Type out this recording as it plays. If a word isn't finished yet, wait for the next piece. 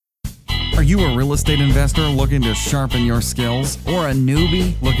Are you a real estate investor looking to sharpen your skills or a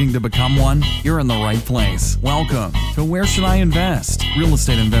newbie looking to become one? You're in the right place. Welcome to Where Should I Invest? Real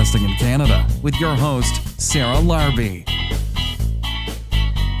Estate Investing in Canada with your host, Sarah Larby.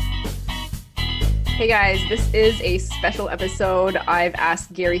 Hey guys, this is a special episode. I've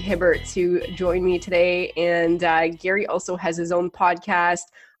asked Gary Hibbert to join me today, and Gary also has his own podcast,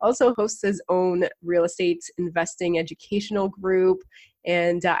 also hosts his own real estate investing educational group,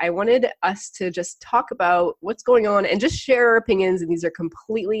 and I wanted us to just talk about what's going on and just share our opinions, and these are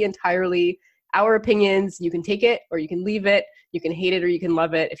completely, entirely our opinions. You can take it or you can leave it. You can hate it or you can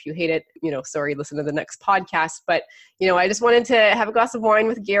love it. If you hate it, sorry, listen to the next podcast. But, I just wanted to have a glass of wine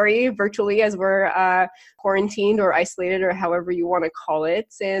with Gary virtually as we're quarantined or isolated or however you want to call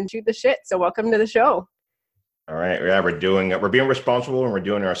it, and shoot the shit. So welcome to the show. All right. Yeah, we're being responsible and we're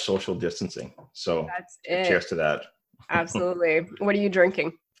doing our social distancing. So that's it. Cheers to that. Absolutely. What are you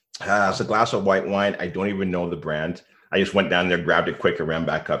drinking? It's a glass of white wine. I don't even know the brand. I just went down there, grabbed it quick, and ran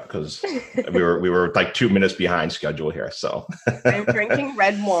back up because we were like 2 minutes behind schedule here. So I'm drinking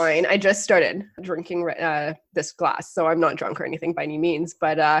red wine. I just started drinking this glass, so I'm not drunk or anything by any means.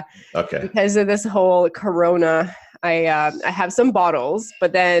 But because of this whole Corona, I have some bottles,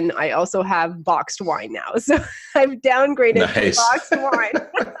 but then I also have boxed wine now. So I've downgraded to boxed wine.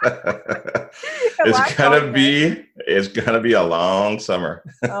 It's gonna be a long summer.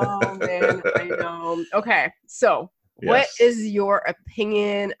 Oh man, I know. Okay, so. Yes. What is your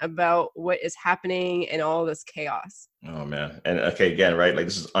opinion about what is happening and all this chaos? Oh man. And okay, again, right? Like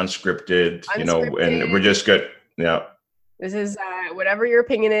this is unscripted, and we're just good. Yeah. This is whatever your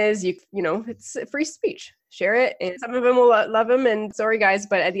opinion is, it's free speech. Share it. And some of them will love them. And sorry guys,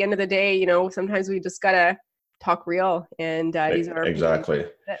 but at the end of the day, sometimes we just gotta talk real. And these are exactly.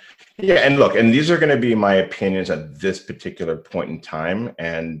 Yeah. And look, and these are going to be my opinions at this particular point in time.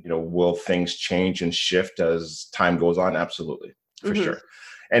 And, will things change and shift as time goes on? Absolutely. For sure.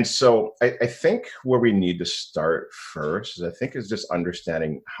 And so I think where we need to start first is just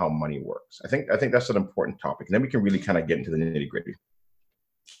understanding how money works. I think that's an important topic. And then we can really kind of get into the nitty gritty.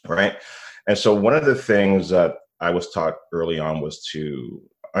 Right. And so one of the things that I was taught early on was to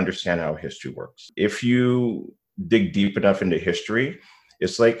understand how history works. If you dig deep enough into history,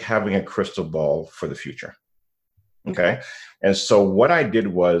 it's like having a crystal ball for the future. Okay. And so what I did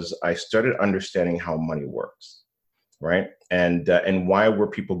was I started understanding how money works, right? And why were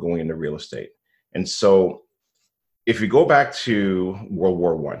people going into real estate? And so if you go back to World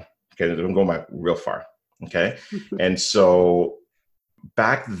War I, okay, I'm going back real far. Okay. And so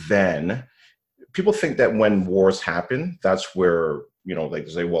back then, people think that when wars happen, that's where, like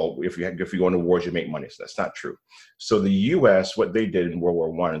they say, well, if you go into wars, you make money. So that's not true. So the U.S., what they did in World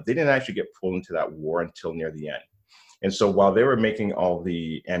War I, they didn't actually get pulled into that war until near the end. And so while they were making all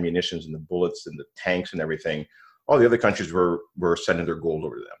the ammunitions and the bullets and the tanks and everything, all the other countries were sending their gold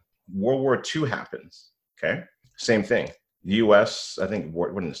over to them. World War II happens. Okay, same thing. The U.S., I think,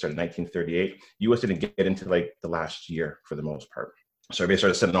 when it started, 1938, U.S. didn't get into like the last year for the most part. So everybody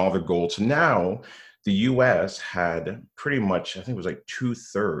started sending all their gold. So now the U.S. had pretty much, I think it was like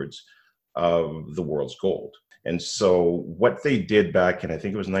 2/3 of the world's gold. And so what they did back in, I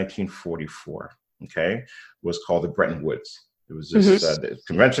think it was 1944, okay, was called the Bretton Woods. It was this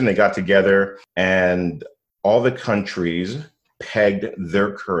convention. They got together and all the countries pegged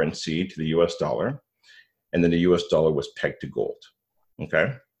their currency to the U.S. dollar. And then the U.S. dollar was pegged to gold.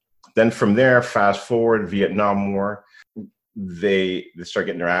 Okay. Then from there, fast forward, Vietnam War, they start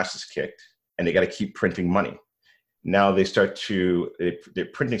getting their asses kicked and they got to keep printing money. Now they're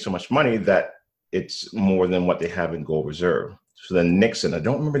printing so much money that it's more than what they have in gold reserve. So then Nixon, I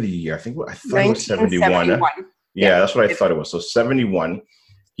don't remember the year. I thought it was 71. Yeah, that's what I thought it was. So 71,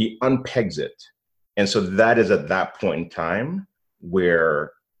 he unpegs it. And so that is at that point in time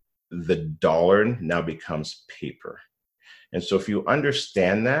where the dollar now becomes paper. And so if you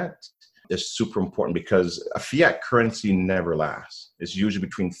understand that, it's super important because a fiat currency never lasts. It's usually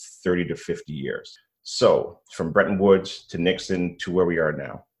between 30 to 50 years. So from Bretton Woods to Nixon to where we are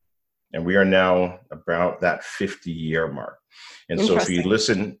now. And we are now about that 50-year mark. And so if you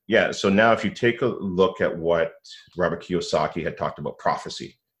listen, so now if you take a look at what Robert Kiyosaki had talked about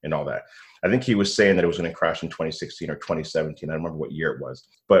prophecy and all that, I think he was saying that it was going to crash in 2016 or 2017. I don't remember what year it was.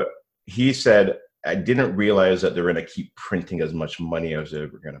 But he said, I didn't realize that they were going to keep printing as much money as they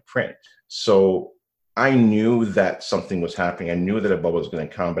were going to print. So I knew that something was happening. I knew that a bubble was going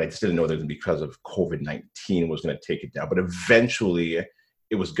to come, but I just didn't know that because of COVID-19 was going to take it down. But eventually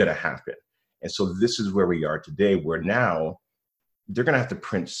it was going to happen. And so this is where we are today, where now they're going to have to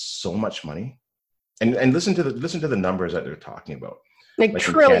print so much money. And listen to the numbers that they're talking about. Like like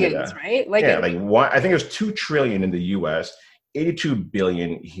in trillions, Canada. right? Like Yeah, like one, I think it was 2 trillion in the US, 82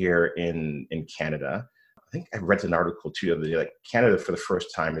 billion here in Canada. I think I read an article too the other day, like Canada for the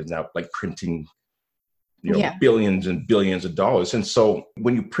first time is now like printing, yeah, billions and billions of dollars. And so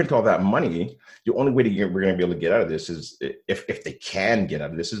when you print all that money, the only way we're going to be able to get out of this is if they can get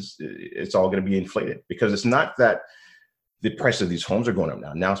out of this is it's all going to be inflated, because it's not that the price of these homes are going up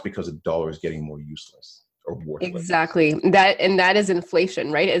now. Now it's because the dollar is getting more useless or worthless. exactly. That is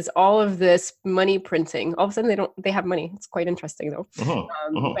inflation, right? Is all of this money printing. All of a sudden they have money. It's quite interesting though.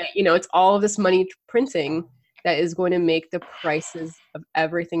 But it's all of this money printing that is going to make the prices of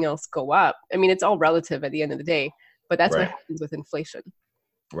everything else go up. I mean, it's all relative at the end of the day, but that's what happens with inflation.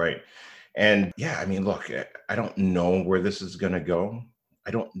 Right. And yeah, I mean, look, I don't know where this is going to go.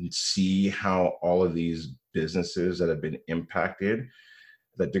 I don't see how all of these businesses that have been impacted,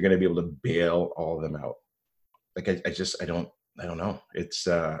 that they're going to be able to bail all of them out. Like, I don't know. It's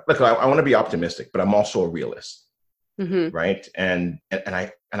look, I want to be optimistic, but I'm also a realist. Right. And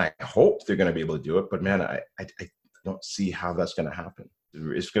I hope they're going to be able to do it, but man, I don't see how that's going to happen.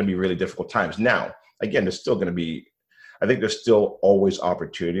 It's going to be really difficult times. Now, again, I think there's still always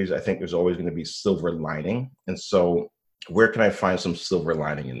opportunities. I think there's always going to be silver lining. And so where can I find some silver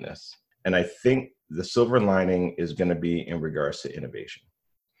lining in this? And I think the silver lining is going to be in regards to innovation.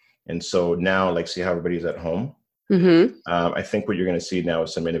 And so now, like, see how everybody's at home. I think what you're going to see now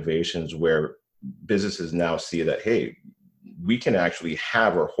is some innovations where businesses now see that, hey, we can actually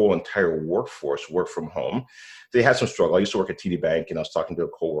have our whole entire workforce work from home. They had some struggle. I used to work at TD Bank, and I was talking to a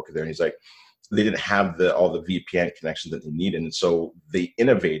coworker there, and he's like, they didn't have all the VPN connections that they needed. And so they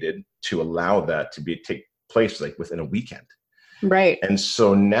innovated to allow that to take place like within a weekend. Right. And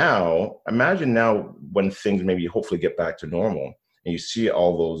so now, imagine now when things maybe hopefully get back to normal and you see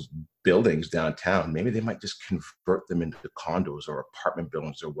all those buildings downtown, maybe they might just convert them into condos or apartment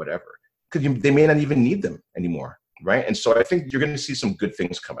buildings or whatever, because they may not even need them anymore. Right. And so I think you're going to see some good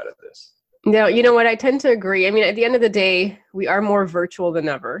things come out of this. No, you know what? I tend to agree. I mean, at the end of the day, we are more virtual than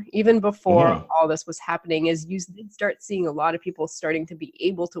ever. Even before all this was happening, is you start seeing a lot of people starting to be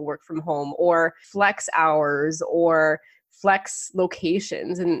able to work from home or flex hours or flex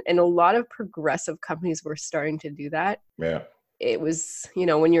locations. And a lot of progressive companies were starting to do that. Yeah. It was,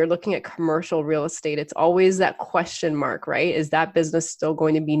 when you're looking at commercial real estate, it's always that question mark, right? Is that business still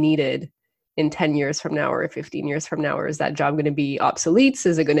going to be needed in 10 years from now or 15 years from now? Or is that job going to be obsolete?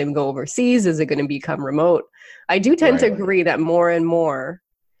 Is it going to go overseas? Is it going to become remote? I do tend to agree that more and more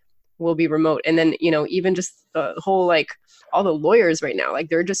will be remote. And then, even just the whole, like, all the lawyers right now, like,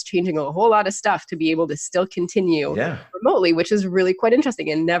 they're just changing a whole lot of stuff to be able to still continue remotely, which is really quite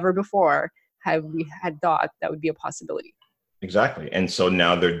interesting. And never before have we had thought that would be a possibility. Exactly. And so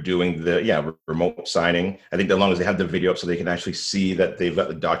now they're doing the remote signing. I think as long as they have the video up so they can actually see that they've got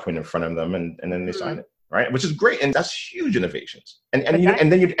the document in front of them, and then they sign it, right? Which is great. And that's huge innovations. And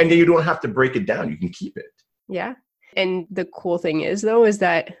then you don't have to break it down. You can keep it. Yeah. And the cool thing is, though, is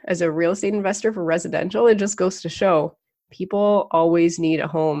that as a real estate investor for residential, it just goes to show people always need a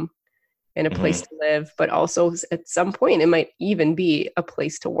home and a place to live, but also at some point it might even be a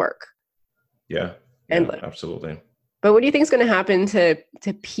place to work. Yeah. And live. Absolutely. But what do you think is going to happen to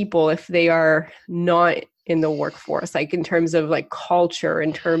people if they are not in the workforce, like in terms of like culture,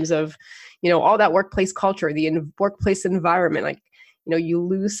 in terms of, all that workplace culture, the workplace environment, like, you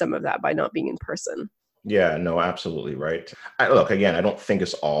lose some of that by not being in person. Yeah, no, absolutely. Right. Look, again, I don't think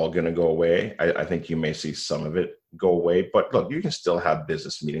it's all going to go away. I think you may see some of it go away, but look, you can still have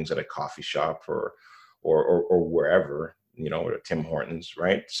business meetings at a coffee shop or wherever, or Tim Hortons,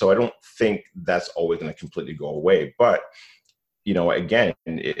 right? So I don't think that's always going to completely go away. But, again,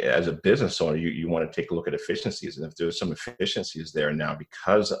 as a business owner, you want to take a look at efficiencies. And if there's some efficiencies there now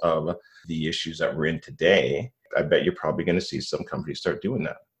because of the issues that we're in today, I bet you're probably going to see some companies start doing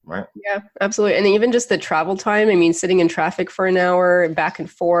that. Right. Yeah, absolutely. And even just the travel time, I mean, sitting in traffic for an hour back and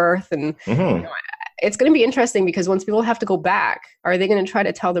forth, and it's going to be interesting because once people have to go back, are they going to try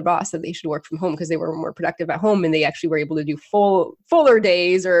to tell their boss that they should work from home because they were more productive at home and they actually were able to do fuller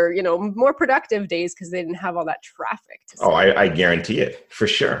days or, more productive days because they didn't have all that traffic? I guarantee it. For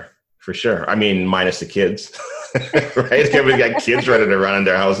sure. For sure. I mean, minus the kids, right? Everybody's got kids running around in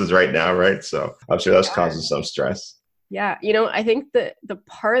their houses right now, right? So I'm sure that's causing some stress. Yeah. I think the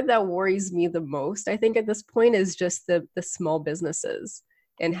part that worries me the most, I think at this point, is just the small businesses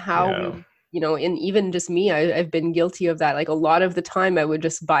and how, and even just me, I've been guilty of that. Like a lot of the time I would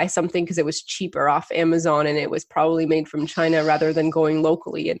just buy something because it was cheaper off Amazon and it was probably made from China rather than going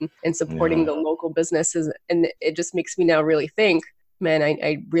locally and supporting the local businesses. And it just makes me now really think, man,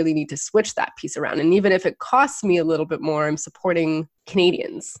 I really need to switch that piece around. And even if it costs me a little bit more, I'm supporting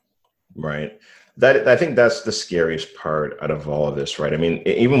Canadians. Right. That I think that's the scariest part out of all of this, right? I mean,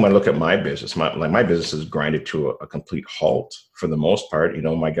 even when I look at my business, my business is grinded to a complete halt for the most part.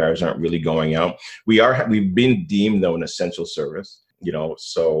 My guys aren't really going out. We've been deemed though an essential service.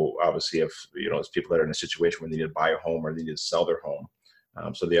 So obviously if there's people that are in a situation where they need to buy a home or they need to sell their home,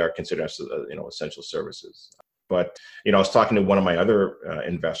 so they are considered as essential services. But I was talking to one of my other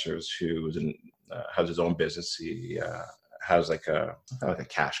investors who has his own business. He has like a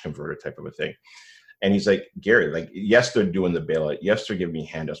cash converter type of a thing. And he's like, Gary, like, yes, they're doing the bailout. Yes, they're giving me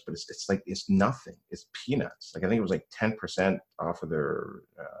handouts, but it's like, it's nothing. It's peanuts. Like, I think it was like 10% off of their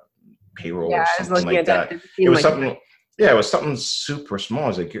payroll or something like that. It was something, it was something super small. I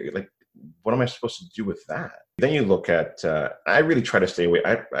was like, what am I supposed to do with that? Then you look at, I really try to stay away.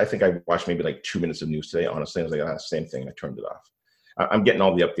 I think I watched maybe like 2 minutes of news today. Honestly, I was like, same thing. I turned it off. I'm getting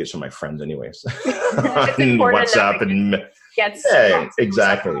all the updates from my friends anyways. On WhatsApp and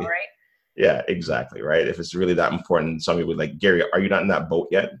exactly. Somehow, right? Yeah, exactly. Right. If it's really that important, some people are like, Gary, are you not in that boat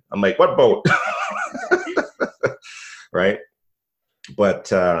yet? I'm like, what boat? Right.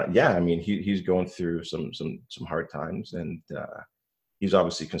 But I mean, he's going through some hard times, and he's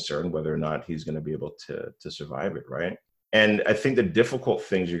obviously concerned whether or not he's going to be able to survive it. Right. And I think the difficult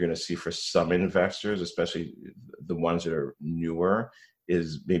things you're going to see for some investors, especially the ones that are newer,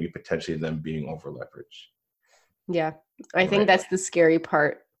 is maybe potentially them being over leveraged. Yeah, I think that's the scary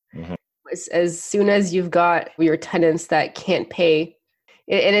part. Mm-hmm. As soon as you've got your tenants that can't pay,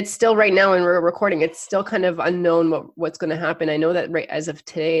 and it's still right now when we're recording, it's still kind of unknown what's going to happen. I know that right as of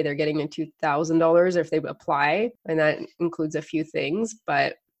today, they're getting $2,000 if they apply, and that includes a few things.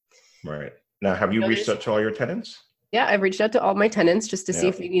 But right now, have you reached out to all your tenants? Yeah, I've reached out to all my tenants just to see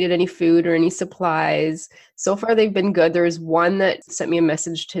if they needed any food or any supplies. So far, they've been good. There's one that sent me a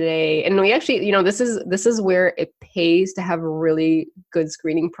message today. And we actually, this is where it pays to have really good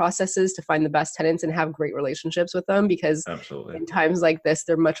screening processes to find the best tenants and have great relationships with them, because absolutely in times like this,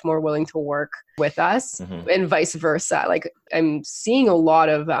 they're much more willing to work with us, and vice versa. Like, I'm seeing a lot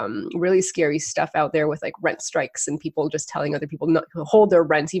of really scary stuff out there with like rent strikes and people just telling other people not to hold their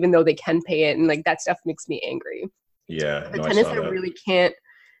rent, even though they can pay it. And like that stuff makes me angry. Yeah, the tenants that really can't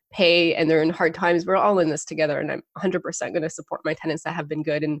pay and they're in hard times, we're all in this together, and I'm 100% going to support my tenants that have been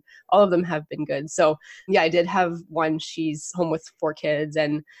good, and all of them have been good. So yeah, I did have one, she's home with 4 kids,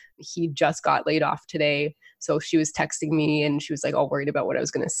 and he just got laid off today. So she was texting me and she was like all worried about what I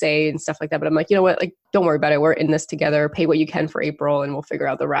was going to say and stuff like that. But I'm like, you know what, like, don't worry about it. We're in this together. Pay what you can for April and we'll figure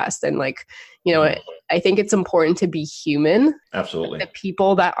out the rest. And like, I think it's important to be human. Absolutely. The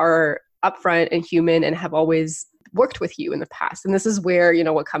people that are upfront and human and have always worked with you in the past. And this is where,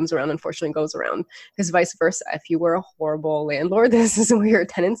 what comes around unfortunately goes around, because vice versa. If you were a horrible landlord, this is where your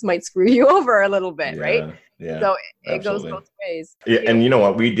tenants might screw you over a little bit, right? Yeah. So it goes both ways. Yeah. And you know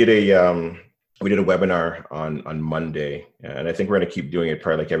what? We did a webinar on Monday, and I think we're going to keep doing it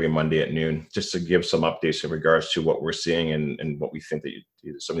probably like every Monday at noon, just to give some updates in regards to what we're seeing and what we think that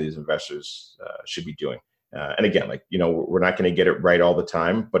some of these investors should be doing. And again, we're not going to get it right all the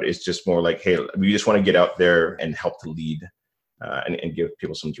time, but it's just more like, hey, we just want to get out there and help to lead and give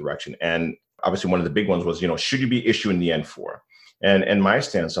people some direction. And obviously one of the big ones was, should you be issuing the N4? And my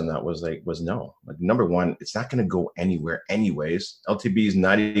stance on that was no. Like, number one, it's not going to go anywhere anyways. LTB is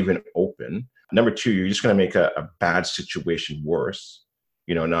not even open. Number two, you're just going to make a bad situation worse.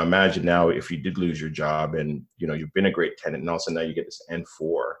 Now imagine now if you did lose your job and, you've been a great tenant and all of a sudden now you get this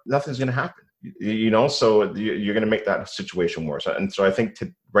N4, nothing's going to happen. So you're going to make that situation worse. And so I think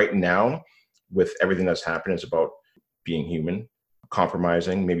right now, with everything that's happened, it's about being human,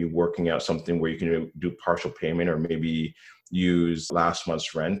 compromising, maybe working out something where you can do partial payment, or maybe use last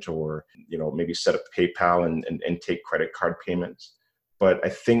month's rent, or, maybe set up PayPal and take credit card payments. But I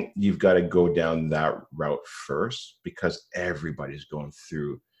think you've got to go down that route first, because everybody's going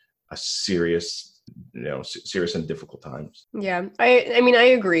through a serious and difficult times. Yeah. I mean, I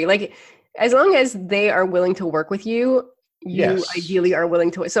agree. Like, as long as they are willing to work with you, you ideally are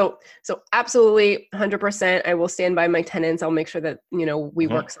willing to. So absolutely 100%. I will stand by my tenants. I'll make sure that, we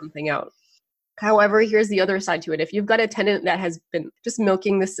work something out. However, here's the other side to it. If you've got a tenant that has been just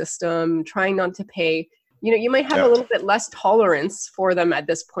milking the system, trying not to pay, you might have a little bit less tolerance for them at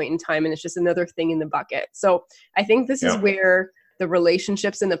this point in time. And it's just another thing in the bucket. So I think this is where the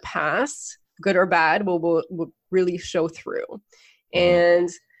relationships in the past, good or bad, will really show through. And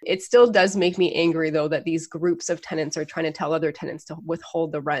it still does make me angry, though, that these groups of tenants are trying to tell other tenants to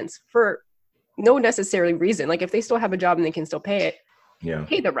withhold the rents for no necessary reason. Like, if they still have a job and they can still pay it,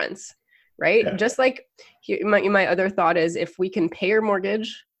 pay the rents, right? Yeah. Just like my other thought is, if we can pay our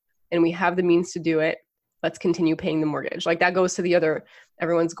mortgage and we have the means to do it, let's continue paying the mortgage. Like that goes to the other,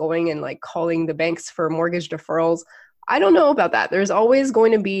 everyone's going and like calling the banks for mortgage deferrals. I don't know about that. There's always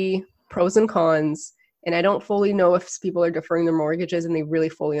going to be pros and cons. And I don't fully know if people are deferring their mortgages and they really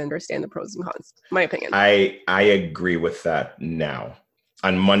fully understand the pros and cons, my opinion. I agree with that now.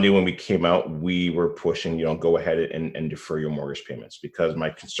 On Monday, when we came out, we were pushing, go ahead and defer your mortgage payments, because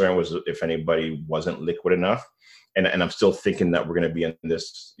my concern was if anybody wasn't liquid enough. And I'm still thinking that we're going to be in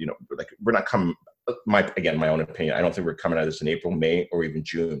this, like we're not coming, my own opinion, I don't think we're coming out of this in April, May, or even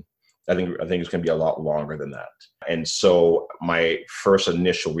June. I think it's going to be a lot longer than that. And so my first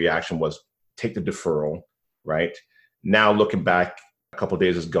initial reaction was take the deferral, right? Now looking back, a couple of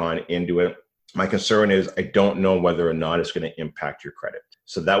days has gone into it. My concern is I don't know whether or not it's going to impact your credit.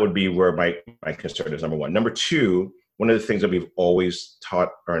 So that would be where my concern is, number one. Number two, one of the things that we've always taught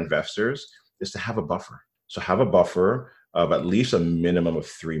our investors is to have a buffer. So have a buffer of at least a minimum of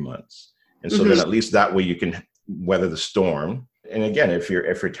 3 months. And so then at least that way you can weather the storm. And again, if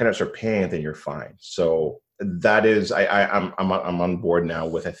your tenants are paying, then you're fine. So that is, I'm on board now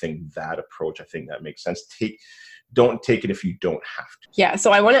with, I think, that approach. I think that makes sense. Don't take it if you don't have to. Yeah.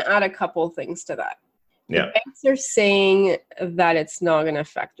 So I want to add a couple of things to that. Yeah. The banks are saying that it's not going to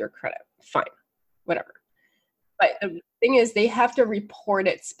affect your credit. Fine, whatever. But the thing is, they have to report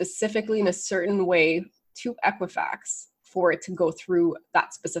it specifically in a certain way to Equifax for it to go through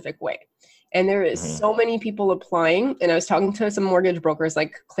that specific way. And there is so many people applying. And I was talking to some mortgage brokers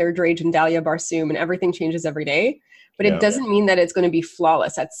like Claire Drage and Dahlia Barsoom, and everything changes every day. But it doesn't mean that it's going to be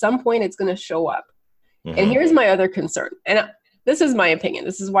flawless. At some point, it's going to show up. And here's my other concern. And this is my opinion.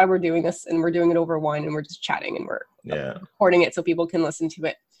 This is why we're doing this, and we're doing it over wine, and we're just chatting, and we're recording it so people can listen to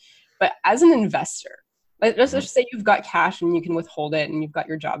it. But as an investor, let's just say you've got cash and you can withhold it, and you've got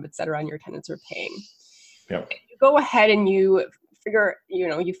your job, et cetera, and your tenants are paying. You go ahead and you figure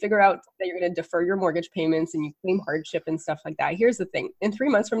out that you're going to defer your mortgage payments and you claim hardship and stuff like that. Here's the thing. In 3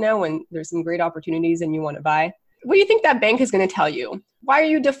 months from now, when there's some great opportunities and you want to buy, what do you think that bank is going to tell you? Why are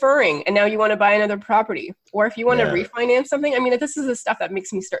you deferring? And now you want to buy another property. Or if you want to refinance something, I mean, this is the stuff that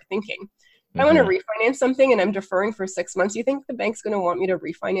makes me start thinking. If I want to refinance something and I'm deferring for 6 months, you think the bank's going to want me to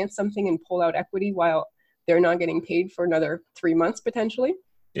refinance something and pull out equity while they're not getting paid for another 3 months potentially?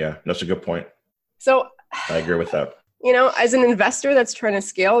 Yeah, that's a good point. So I agree with that. As an investor that's trying to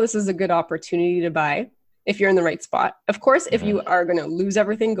scale, this is a good opportunity to buy if you're in the right spot. Of course, if you are going to lose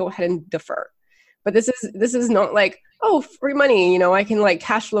everything, go ahead and defer. But this is not like, oh, free money, I can like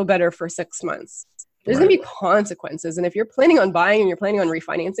cash flow better for 6 months. There's going to be consequences. And if you're planning on buying and you're planning on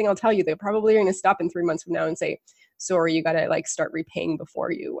refinancing, I'll tell you, they probably are going to stop in 3 months from now and say, sorry, you got to like start repaying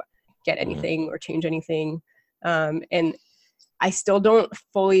before you get anything or change anything. And I still don't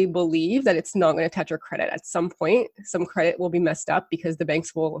fully believe that it's not going to touch your credit. At some point, some credit will be messed up because the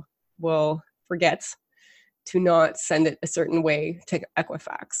banks will forget to not send it a certain way to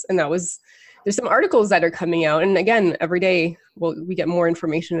Equifax. And there's some articles that are coming out. And again, every day we get more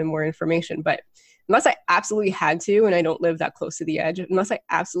information and more information. But unless I absolutely had to, and I don't live that close to the edge, unless I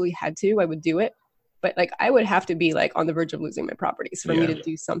absolutely had to, I would do it. But like I would have to be like on the verge of losing my properties for me to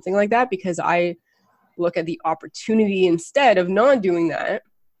do something like that, because I look at the opportunity instead of not doing that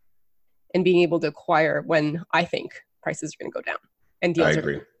and being able to acquire when I think prices are going to go down and deals.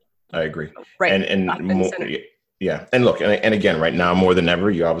 I agree. Right. And look, and again, right now more than ever,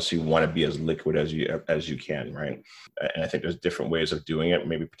 you obviously want to be as liquid as you can, right? And I think there's different ways of doing it.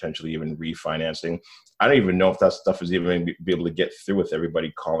 Maybe potentially even refinancing. I don't even know if that stuff is even be able to get through with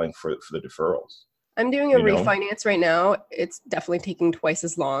everybody calling for the deferrals. I'm doing a refinance right now. It's definitely taking twice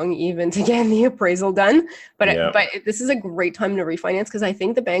as long even to get the appraisal done. But this is a great time to refinance because I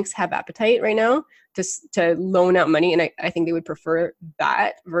think the banks have appetite right now to loan out money. And I think they would prefer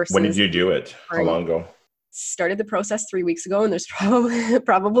that versus... When did you do it? How long ago? Started the process 3 weeks ago, and there's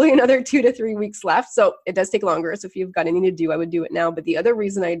probably another 2 to 3 weeks left. So it does take longer. So if you've got anything to do, I would do it now. But the other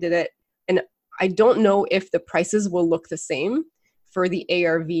reason I did it, and I don't know if the prices will look the same for the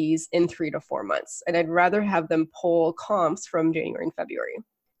ARVs in 3 to 4 months. And I'd rather have them pull comps from January and February,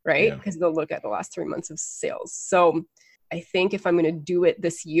 right? Because they'll look at the last 3 months of sales. So I think if I'm going to do it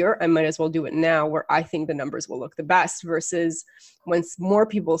this year, I might as well do it now where I think the numbers will look the best versus once more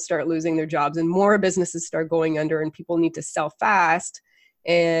people start losing their jobs and more businesses start going under and people need to sell fast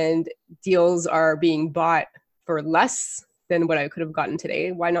and deals are being bought for less than what I could have gotten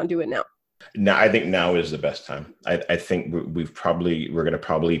today. Why not do it now? No, I think now is the best time. I think we're going to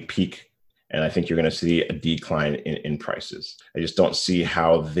probably peak, and I think you're going to see a decline in prices. I just don't see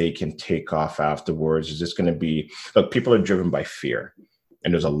how they can take off afterwards. It's just going to be, look, people are driven by fear.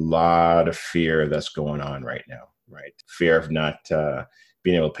 And there's a lot of fear that's going on right now, right? Fear of not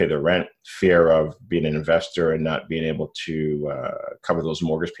being able to pay the rent, fear of being an investor and not being able to cover those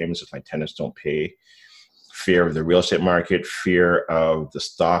mortgage payments if my tenants don't pay, fear of the real estate market, fear of the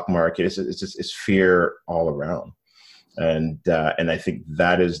stock market. It's fear all around. And I think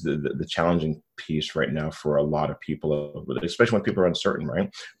that is the challenging piece right now for a lot of people, especially when people are uncertain,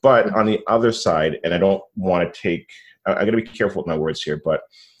 right? But on the other side, and I don't want to take, I got to be careful with my words here, but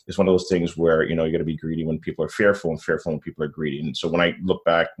it's one of those things where, you got to be greedy when people are fearful and fearful when people are greedy. And so when I look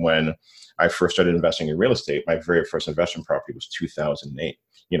back when I first started investing in real estate, my very first investment property was 2008.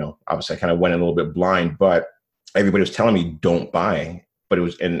 Obviously I kind of went in a little bit blind, but everybody was telling me don't buy. But it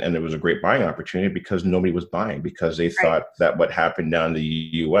was, and it was a great buying opportunity because nobody was buying, because they thought that what happened down in the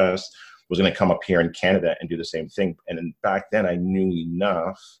US was going to come up here in Canada and do the same thing. And back then I knew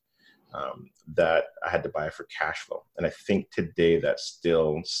enough that I had to buy for cash flow. And I think today that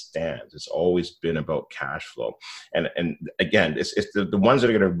still stands. It's always been about cash flow. And again, it's the ones that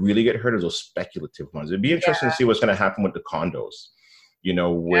are going to really get hurt are those speculative ones. It'd be interesting to see what's going to happen with the condos,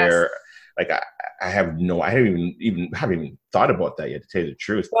 where like I haven't even thought about that yet, to tell you the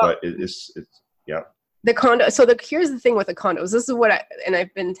truth. Well, but it's the condo. So here's the thing with the condos. This is what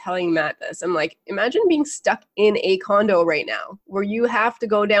I've been telling Matt this. I'm like, imagine being stuck in a condo right now where you have to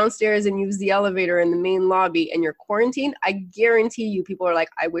go downstairs and use the elevator in the main lobby and you're quarantined. I guarantee you people are like,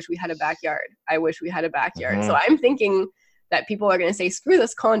 I wish we had a backyard. I wish we had a backyard. Mm-hmm. So I'm thinking that people are going to say, screw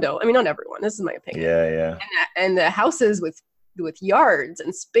this condo. I mean, not everyone. This is my opinion. Yeah. And the houses with yards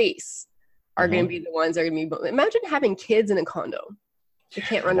and space are going to be the ones that are going to be. Imagine having kids in a condo. They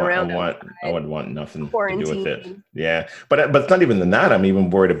can't run around. I would want nothing to do with it. Yeah, but it's not even that. I'm even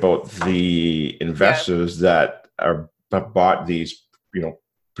worried about the investors that have bought these,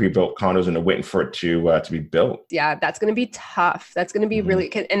 pre-built condos and are waiting for it to be built. Yeah, that's going to be tough. That's going to be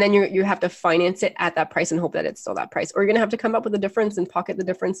really, and then you have to finance it at that price and hope that it's still that price, or you're going to have to come up with the difference and pocket the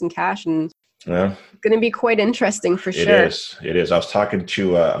difference in cash, and it's going to be quite interesting for sure. It is. I was talking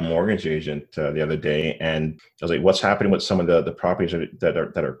to a mortgage agent the other day, and I was like, "What's happening with some of the properties that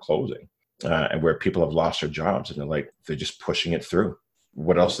are closing, and where people have lost their jobs?" And they're like, "They're just pushing it through.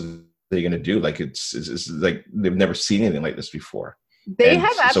 What else are they going to do? Like it's like they've never seen anything like this before." They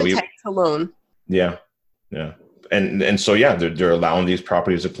have appetite to loan. Yeah. And so, they're allowing these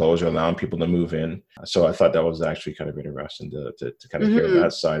properties to close. They're allowing people to move in. So I thought that was actually kind of interesting to kind of hear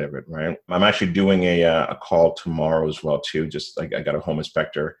that side of it, right? I'm actually doing a call tomorrow as well, too. Just like I got a home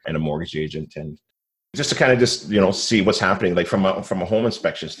inspector and a mortgage agent, and just to kind of see what's happening, like from a home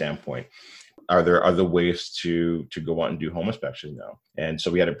inspection standpoint. Are there other ways to go out and do home inspections now? And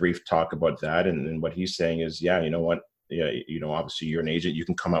so we had a brief talk about that. And what he's saying is, you know what? Yeah, obviously you're an agent. You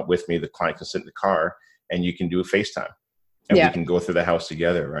can come out with me. The client can sit in the car and you can do a FaceTime, and we can go through the house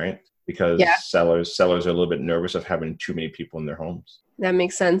together, right? Because sellers are a little bit nervous of having too many people in their homes. That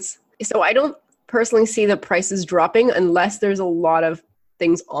makes sense. So I don't personally see the prices dropping unless there's a lot of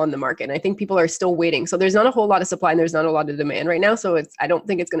things on the market. And I think people are still waiting. So there's not a whole lot of supply and there's not a lot of demand right now. So I don't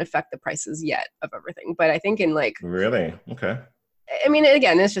think it's going to affect the prices yet of everything. But I think in Really? Okay. I mean,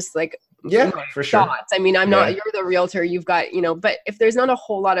 again, it's just like for sure. Thoughts. I mean, I'm not, you're the realtor, you've got, but if there's not a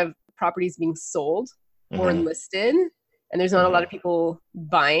whole lot of properties being sold or listed, and there's not a lot of people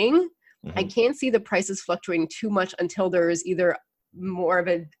buying, I can't see the prices fluctuating too much until there is either more of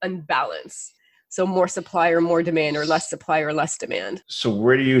an unbalance. So more supply or more demand, or less supply or less demand. So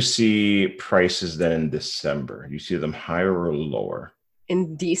where do you see prices then in December? Do you see them higher or lower?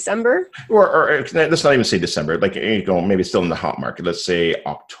 In December? Or let's not even say December, like maybe still in the hot market. Let's say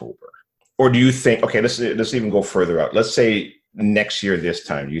October. Or do you think, okay, let's even go further out. Let's say next year this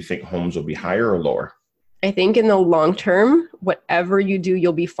time, do you think homes will be higher or lower? I think in the long term, whatever you do,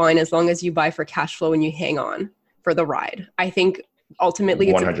 you'll be fine as long as you buy for cash flow and you hang on for the ride. I think ultimately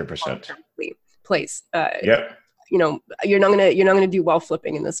it's 100% place. Yep. You're not gonna do well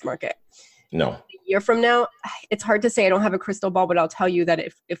flipping in this market. No. A year from now, it's hard to say. I don't have a crystal ball, but I'll tell you that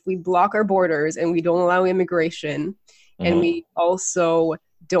if we block our borders and we don't allow immigration, and we also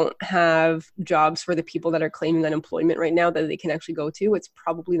don't have jobs for the people that are claiming unemployment right now that they can actually go to, it's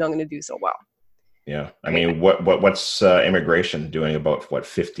probably not going to do so well. Yeah. I mean, what's immigration doing? About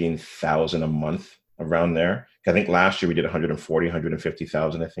 15,000 a month around there? I think last year we did 140,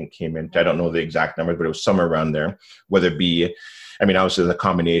 150,000, I think came in. I don't know the exact numbers, but it was somewhere around there. Whether it be, obviously the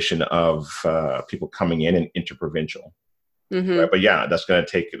combination of people coming in and interprovincial. Right? But yeah, that's going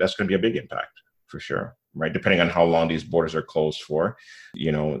to be a big impact for sure. Right. Depending on how long these borders are closed for,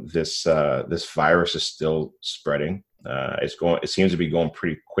 this virus is still spreading. It seems to be going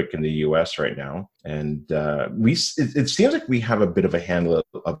pretty quick in the U.S. right now, and it seems like we have a bit of a handle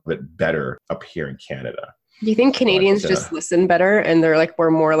of it better up here in Canada. Do you think Canadians just listen better, and they're like, we're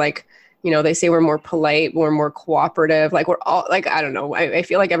more like, they say we're more polite, we're more cooperative, like we're all like, I don't know. I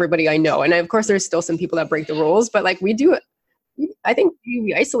feel like everybody I know, and of course there's still some people that break the rules, but like we do. I think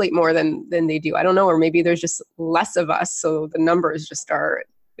we isolate more than they do. I don't know, or maybe there's just less of us, so the numbers just are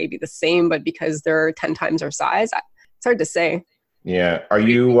maybe the same, but because they're 10 times our size, it's hard to say. Yeah. Are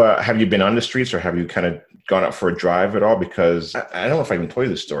you, have you been on the streets, or have you kind of gone out for a drive at all? Because I don't know if I can tell you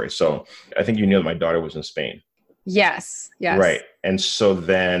this story. So I think you knew that my daughter was in Spain. Yes. Right. And so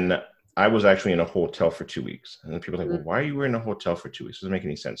then I was actually in a hotel for 2 weeks. And then people are like, well, why are you in a hotel for 2 weeks? It doesn't make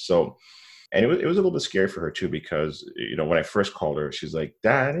any sense. So, and it was a little bit scary for her too, because, when I first called her, she's like,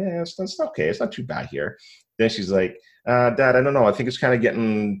 Dad, yeah, it's okay. It's not too bad here. Then she's like, Dad, I don't know. I think it's kind of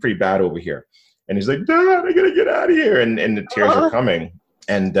getting pretty bad over here. And he's like, Dad, I gotta get out of here. And the tears are coming.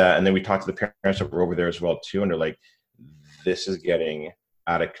 And then we talked to the parents that were over there as well too. And they're like, this is getting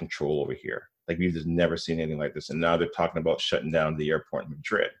out of control over here. Like, we've just never seen anything like this. And now they're talking about shutting down the airport in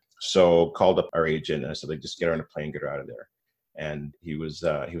Madrid. So called up our agent and I said, like, just get her on a plane, get her out of there. And he was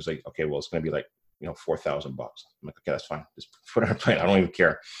like, okay, well, it's going to be like, $4,000. I'm like, okay, that's fine. Just put her on a plane. I don't even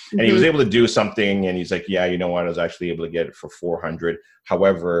care. Mm-hmm. And he was able to do something. And he's like, yeah, you know what? I was actually able to get it for 400.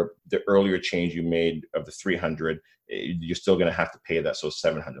 However, the earlier change you made of the 300, you're still going to have to pay that. So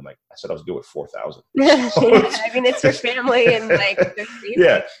 700. I'm like, I said, I was good with 4,000. I mean, it's your family and like,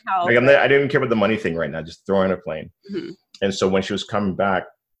 yeah. Like, I didn't care about the money thing right now. Just throw her on a plane. Mm-hmm. And so when she was coming back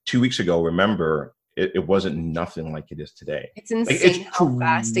 2 weeks ago, remember, it wasn't nothing like it is today. It's insane how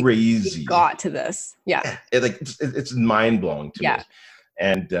fast it got to this. Yeah. It's mind blowing to me.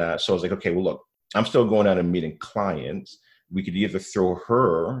 And so I was like, okay, well, look, I'm still going out and meeting clients. We could either throw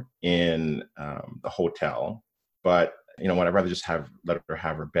her in the hotel, but you know what? I'd rather just let her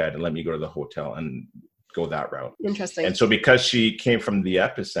have her bed and let me go to the hotel and go that route. Interesting. And so because she came from the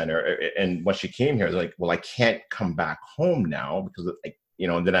epicenter, and when she came here, I was like, well, I can't come back home now because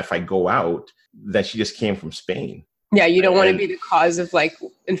and then if I go out, then she just came from Spain. Yeah, you don't want to be the cause of like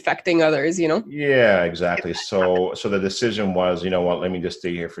infecting others, Yeah, exactly. So the decision was, you know what, let me just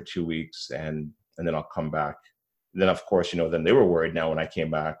stay here for 2 weeks and then I'll come back. And then of course, then they were worried now when I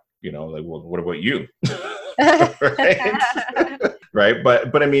came back, like, well, what about you? Right.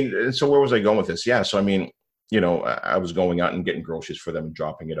 But I mean, so where was I going with this? Yeah. So I mean, I was going out and getting groceries for them and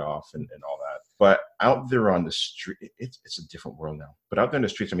dropping it off and all that. But out there on the street, it's a different world now. But out there in the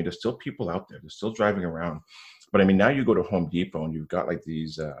streets, I mean, there's still people out there. They're still driving around. But I mean, now you go to Home Depot and you've got like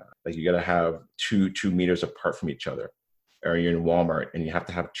these, like you got to have two meters apart from each other. Or you're in Walmart and you have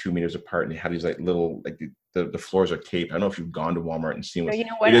to have 2 meters apart, and you have these like little, like the floors are taped. I don't know if you've gone to Walmart and seen what. You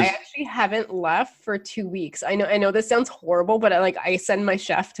know what? I actually haven't left for 2 weeks. I know this sounds horrible, but I send my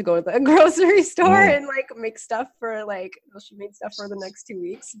chef to go to the grocery store and like make stuff for she made stuff for the next 2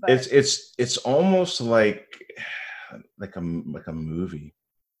 weeks. But it's almost like a movie.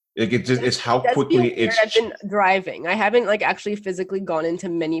 Like it's how quickly it's. I've been driving. I haven't actually physically gone into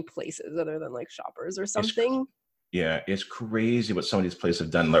many places other than like Shoppers or something. Yeah, it's crazy what some of these places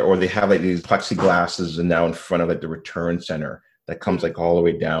have done. Or they have like these plexiglasses and now in front of like the return center that comes like all the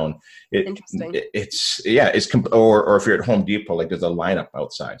way down. Interesting. Or if you're at Home Depot, like there's a lineup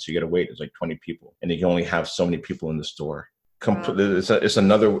outside, so you got to wait. There's like 20 people, and you can only have so many people in the store. It's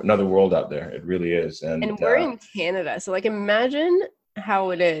another world out there. It really is. And we're in Canada, so imagine how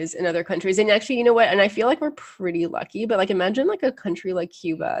it is in other countries. And actually, you know what? And I feel like we're pretty lucky, but imagine a country like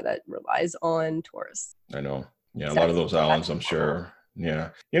Cuba that relies on tourists. I know. Yeah, a lot of those islands, I'm sure.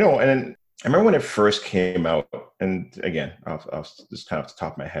 Yeah. And I remember when it first came out, and again, I'll just kind of off the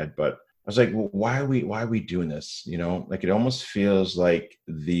top of my head, but I was like, well, why are we doing this? Like it almost feels like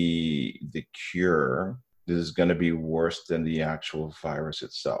the cure is going to be worse than the actual virus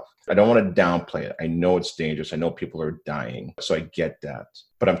itself. I don't want to downplay it. I know it's dangerous. I know people are dying. So I get that.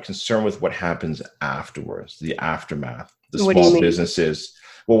 But I'm concerned with what happens afterwards, the aftermath, the small businesses.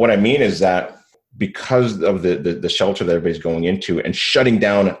 Well, what I mean is that because of the shelter that everybody's going into and shutting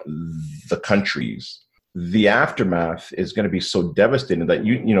down the countries, the aftermath is going to be so devastating that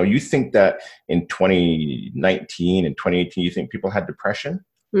you think that in 2019 and 2018, you think people had depression?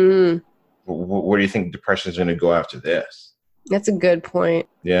 Where do you think depression is going to go after this? That's a good point.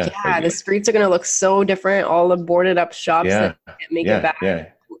 Yeah. The streets are going to look so different. All the boarded up shops that can't make it back. Yeah.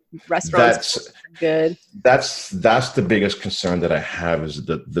 Restaurants are good. That's the biggest concern that I have is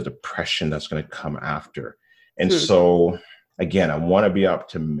the depression that's going to come after. And so again, I want to be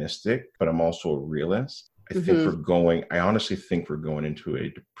optimistic, but I'm also a realist. I honestly think we're going into a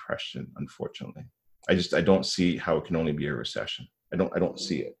depression, unfortunately. I don't see how it can only be a recession. I don't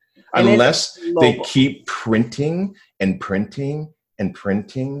see it And unless it's they global. keep printing and printing and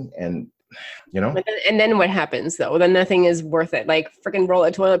printing and, you know. And then what happens though? Then nothing is worth it. Like freaking roll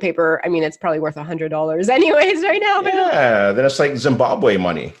of toilet paper. I mean, it's probably worth $100 anyways right now. Yeah, then it's like Zimbabwe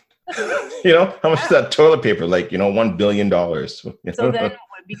money. You know, how much is that toilet paper? Like, $1 billion. So then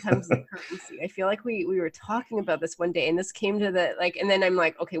what becomes the currency? I feel like we were talking about this one day and this came to the and then I'm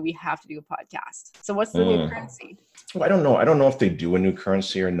like, okay, we have to do a podcast. So what's the new currency? Well, I don't know. I don't know if they do a new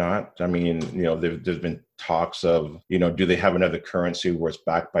currency or not. I mean, there's been talks of, do they have another currency where it's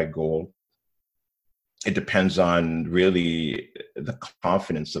backed by gold? It depends on really the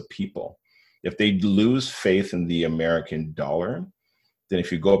confidence of people. If they lose faith in the American dollar, then if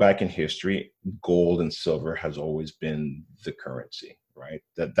you go back in history, gold and silver has always been the currency, right?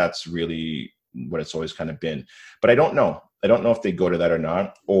 That's really what it's always kind of been. But I don't know. I don't know if they go to that or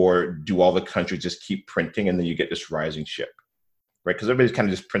not, or do all the countries just keep printing and then you get this rising ship, right? Because everybody kind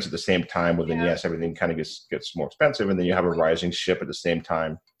of just prints at the same time. Well, then yes, everything kind of gets more expensive, and then you have a rising ship at the same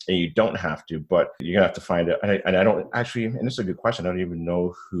time, and you don't have to, but you're gonna have to find it. And I don't actually, and this is a good question. I don't even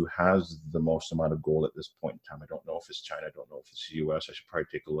know who has the most amount of gold at this point in time. I don't know if it's China. I don't know if it's the U.S. I should probably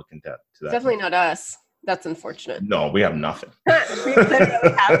take a look into that. Definitely not us. That's unfortunate. No, we have nothing. We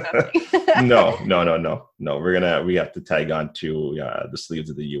literally have nothing. No. We have to tag on to the sleeves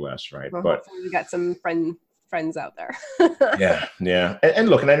of the U.S., right? Well, but hopefully we got some friends out there. yeah. And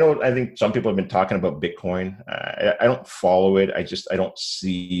look, and I think some people have been talking about Bitcoin. I don't follow it. I don't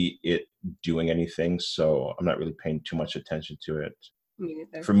see it doing anything. So I'm not really paying too much attention to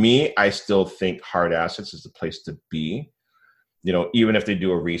it. For me, I still think hard assets is the place to be. Even if they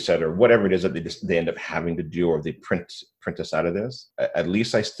do a reset or whatever it is that they end up having to do, or they print us out of this, at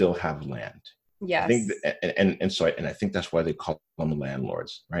least I still have land. Yes. I think and I think that's why they call them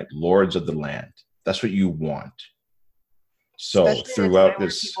landlords, right? Lords of the land. That's what you want. So especially throughout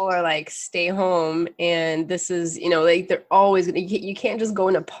this, people are like, stay home, and this is, they're always gonna. You can't just go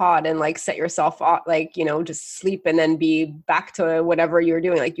in a pod and set yourself off, just sleep and then be back to whatever you're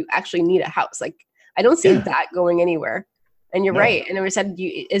doing. You actually need a house. I don't see that going anywhere. And you're right. And we said,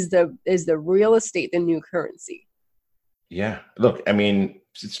 is the real estate the new currency? Yeah. Look, I mean,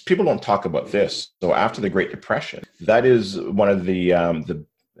 people don't talk about this. So after the Great Depression, that is one of the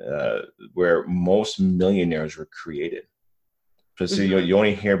where most millionaires were created. So you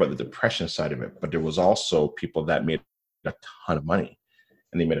only hear about the Depression side of it, but there was also people that made a ton of money,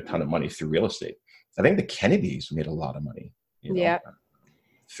 and they made a ton of money through real estate. I think the Kennedys made a lot of money,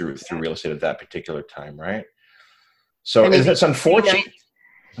 through real estate at that particular time, right? So it's unfortunate.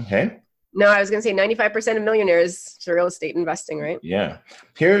 Okay. No, I was going to say 95% of millionaires are real estate investing, right? Yeah.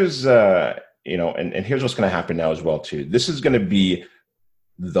 Here's, and here's what's going to happen now as well, too. This is going to be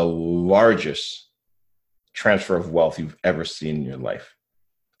the largest transfer of wealth you've ever seen in your life.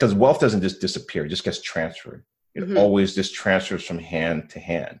 Because wealth doesn't just disappear. It just gets transferred. It always just transfers from hand to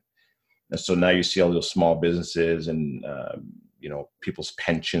hand. And so now you see all those small businesses and, people's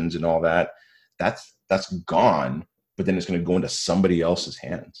pensions and all that. That's gone. But then it's going to go into somebody else's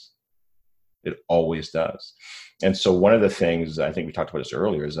hands. It always does. And so one of the things, I think we talked about this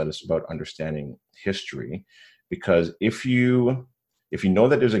earlier, is that it's about understanding history. Because if you know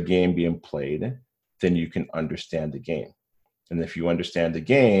that there's a game being played, then you can understand the game. And if you understand the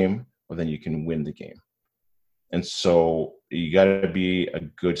game, well, then you can win the game. And so you got to be a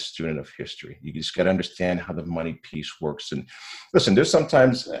good student of history. You just got to understand how the money piece works. And listen, there's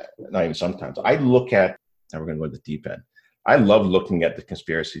sometimes, not even sometimes, I look at, now we're going to go to the deep end. I love looking at the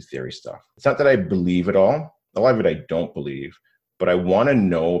conspiracy theory stuff. It's not that I believe it all. A lot of it I don't believe, but I want to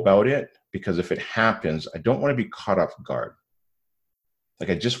know about it, because if it happens, I don't want to be caught off guard.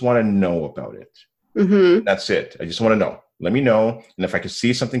 I just want to know about it. That's it. I just want to know. Let me know. And if I can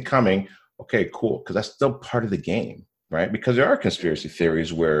see something coming, okay, cool. Because that's still part of the game, right? Because there are conspiracy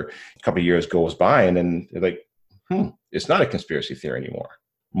theories where a couple of years goes by and then they're like, it's not a conspiracy theory anymore.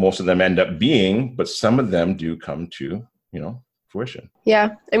 Most of them end up being, but some of them do come to, fruition.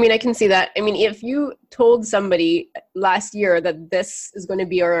 Yeah. I mean, I can see that. I mean, if you told somebody last year that this is going to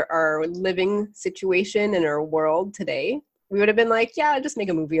be our living situation in our world today, we would have been like, yeah, just make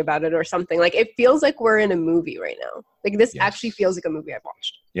a movie about it or something. It feels like we're in a movie right now. This actually feels like a movie I've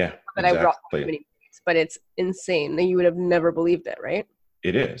watched. Yeah. But exactly. I brought many movies, but it's insane. You would have never believed it, right?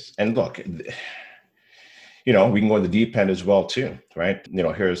 It is. And look, we can go to the deep end as well too, right?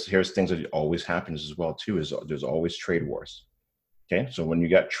 Here's things that always happens as well too, is there's always trade wars. Okay. So when you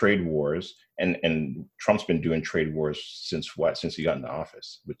got trade wars, and Trump's been doing trade wars since he got into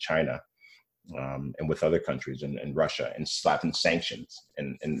office with China. and with other countries and Russia, and slapping sanctions,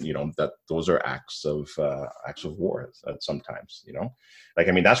 and that those are acts of war sometimes. Like,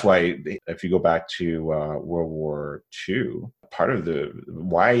 I mean, that's why if you go back to World War II, part of the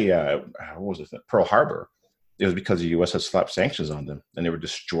why what was it, Pearl Harbor, it was because the U.S. had slapped sanctions on them and they were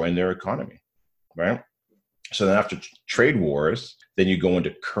destroying their economy, right? So then after trade wars, then you go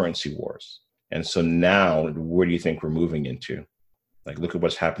into currency wars. And so now, where do you think we're moving into? Like, look at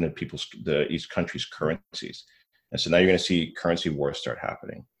what's happened to each country's currencies. And so now you're going to see currency wars start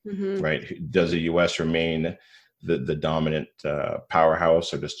happening, right? Does the U.S. remain the dominant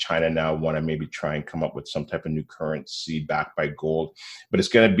powerhouse, or does China now want to maybe try and come up with some type of new currency backed by gold? But it's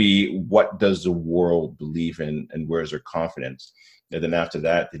going to be, what does the world believe in, and where is their confidence? And then after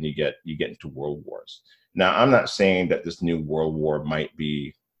that, then you get into world wars. Now, I'm not saying that this new world war might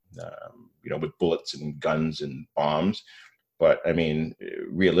be, with bullets and guns and bombs. But I mean,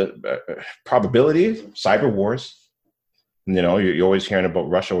 probability, cyber wars. You're always hearing about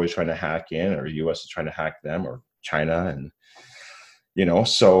Russia always trying to hack in, or the U.S. is trying to hack them, or China, and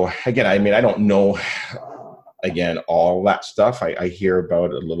So again, I mean, I don't know. Again, all that stuff, I hear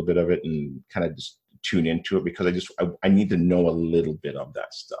about a little bit of it and kind of just tune into it, because I need to know a little bit of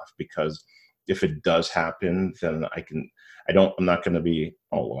that stuff, because if it does happen, then I'm not going to be,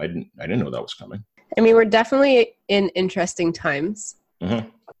 oh, well, I didn't know that was coming. I mean, we're definitely in interesting times.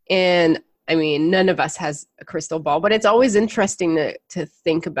 And I mean, none of us has a crystal ball, but it's always interesting to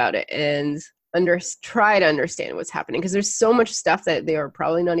think about it and try to understand what's happening, because there's so much stuff that they are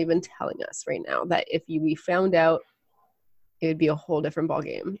probably not even telling us right now, that if we found out, it would be a whole different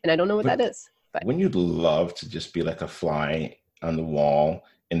ballgame. And I don't know what that is. But wouldn't you love to just be like a fly on the wall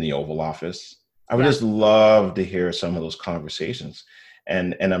in the Oval Office? I would just love to hear some of those conversations.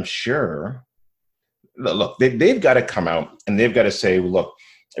 And I'm sure, look, they've got to come out and they've got to say, look,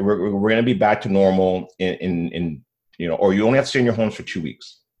 we're going to be back to normal in or you only have to stay in your homes for 2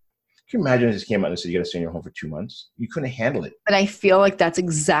 weeks. Can you imagine if this came out and said you got to stay in your home for 2 months? You couldn't handle it. But I feel like that's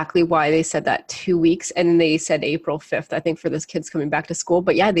exactly why they said that 2 weeks, and they said April 5th, I think, for this kids coming back to school.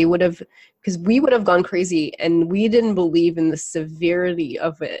 But yeah, they would have, because we would have gone crazy, and we didn't believe in the severity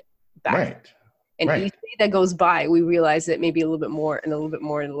of it back then. And each day that goes by, we realize it may be a little bit more and a little bit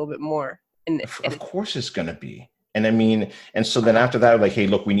more and a little bit more. And of course it's going to be. And I mean, and so then after that, like, hey,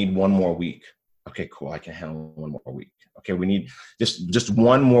 look, we need 1 more week. Okay, cool. I can handle 1 more week. Okay, we need just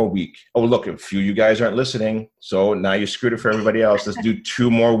 1 more week. Oh, look, a few of you guys aren't listening, so now you screwed it for everybody else. Let's do 2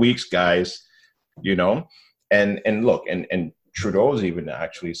 more weeks, guys. And look, and Trudeau's even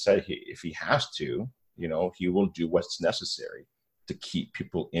actually said if he has to, he will do what's necessary to keep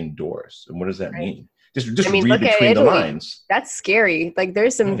people indoors. And what does that mean? Just read between the lines. That's scary. Like,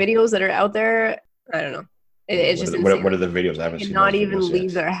 there's some videos that are out there. I don't know. It's just what are the videos? I haven't seen. Not even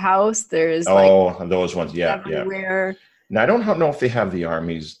leave their house. There's those ones. Yeah, everywhere. Now, I don't know if they have the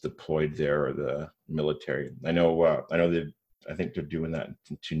armies deployed there or the military. I know I think they're doing that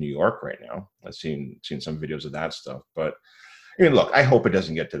to New York right now. I've seen some videos of that stuff. But I mean, look, I hope it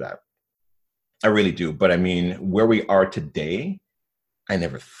doesn't get to that. I really do. But I mean, where we are today, I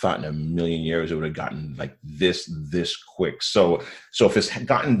never thought in a million years it would have gotten like this quick. So if it's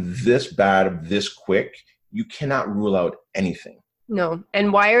gotten this bad, this quick, you cannot rule out anything. No.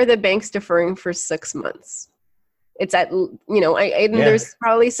 And why are the banks deferring for 6 months? It's there's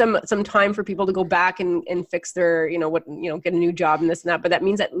probably some time for people to go back and fix their, get a new job and this and that. But that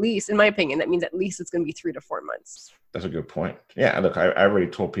means, at least, in my opinion, it's going to be 3 to 4 months. That's a good point. Yeah. Look, I already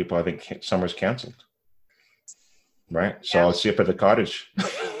told people I think summer's canceled. Right. So I'll see you up at the cottage.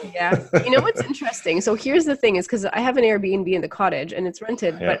 Yeah. You know what's interesting? So here's the thing, is because I have an Airbnb in the cottage and it's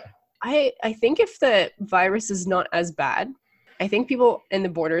rented, but I think if the virus is not as bad, I think people and the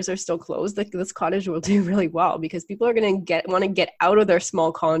borders are still closed, like, this cottage will do really well, because people are going to want to get out of their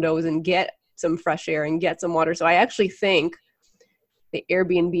small condos and get some fresh air and get some water. So I actually think the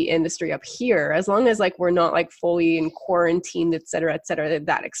Airbnb industry up here, as long as like we're not like fully in quarantined, et cetera,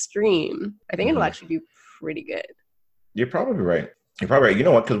 that extreme, I think it'll actually be pretty good. You're probably right. You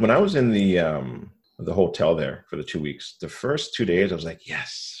know what? Because when I was in the hotel there for the 2 weeks, the first 2 days I was like,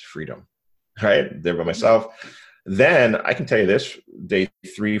 yes, freedom, right? There by myself. Then I can tell you this, day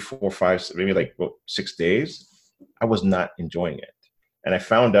 3, 4, 5, maybe 6 days, I was not enjoying it. And I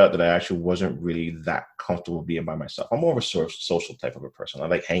found out that I actually wasn't really that comfortable being by myself. I'm more of a social type of a person. I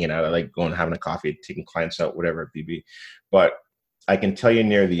like hanging out. I like going, having a coffee, taking clients out, whatever it may be. But I can tell you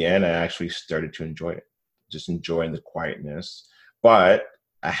near the end, I actually started to enjoy it, just enjoying the quietness. But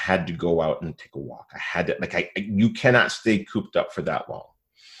I had to go out and take a walk. I had to, you cannot stay cooped up for that long.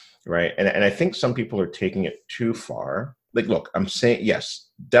 Right. And I think some people are taking it too far. like, look, I'm saying, yes,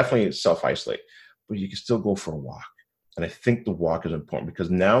 definitely self-isolate, but you can still go for a walk. And I think the walk is important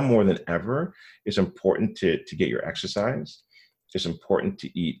because now more than ever, it's important to get your exercise. It's important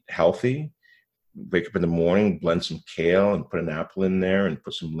to eat healthy. Wake up in the morning, blend some kale and put an apple in there and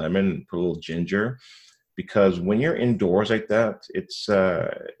put some lemon and put a little ginger. Because when you're indoors like that, it's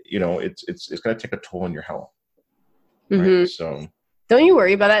it's going to take a toll on your health. Right. So don't you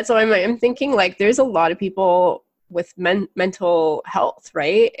worry about that. So I'm thinking like there's a lot of people with mental health,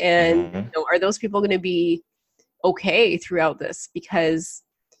 right? And are those people going to be okay throughout this? Because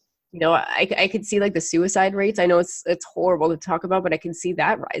I could see like the suicide rates. I know it's horrible to talk about, but I can see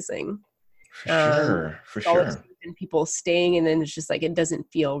that rising. For sure. And people staying, and then it's just like it doesn't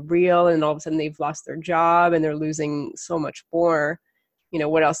feel real, and all of a sudden they've lost their job and they're losing so much more.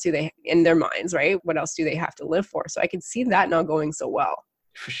 What else do they, in their minds, right? What else do they have to live for? So I could see that not going so well.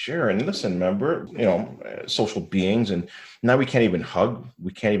 For sure. And listen, remember, social beings, and now we can't even hug,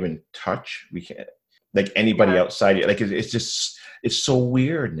 we can't even touch, we can't like anybody outside. Like it's so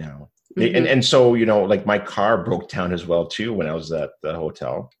weird now. And so, like my car broke down as well too when I was at the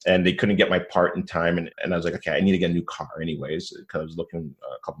hotel, and they couldn't get my part in time. And I was like, okay, I need to get a new car anyways, because I was looking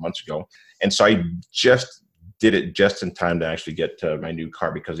a couple months ago. And so I just did it just in time to actually get to my new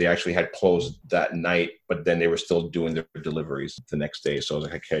car, because they actually had closed that night, but then they were still doing their deliveries the next day. So I was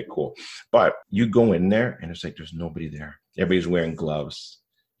like, okay, cool. But you go in there and it's like, there's nobody there. Everybody's wearing gloves.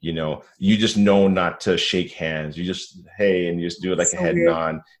 You just know not to shake hands. You just, hey, and you just do it like so a head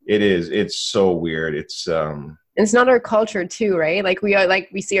nod. It's so weird. It's not our culture too, right? Like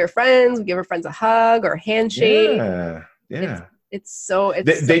we see our friends, we give our friends a hug or a handshake. Yeah.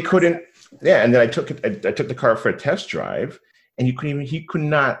 They couldn't. Yeah. And then I took the car for a test drive, and he could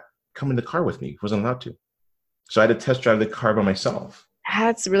not come in the car with me. He wasn't allowed to. So I had to test drive the car by myself.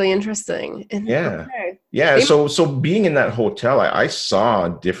 That's really interesting. Yeah. Okay. Yeah. So being in that hotel, I saw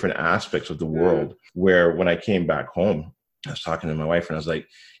different aspects of the world where when I came back home, I was talking to my wife and I was like,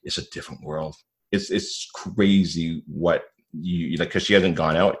 it's a different world. It's crazy what you like, because she hasn't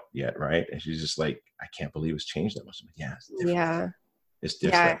gone out yet. Right. And she's just like, I can't believe it's changed that much. I'm like, yeah, it's different. Yeah. It's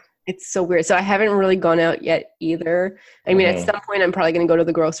different. Yeah. It's so weird. So I haven't really gone out yet either. I mean, at some point I'm probably going to go to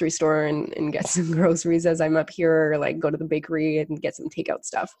the grocery store and get some groceries as I'm up here, or like go to the bakery and get some takeout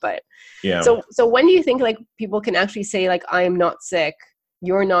stuff. But yeah. So when do you think like people can actually say like, I am not sick,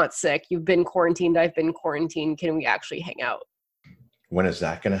 you're not sick, you've been quarantined, I've been quarantined, can we actually hang out? When is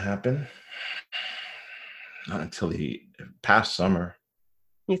that going to happen? Not until the past summer.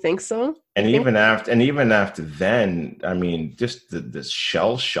 You think so? And even after then, I mean, just the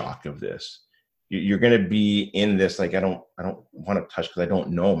shell shock of this, you're going to be in this. Like, I don't want to touch because I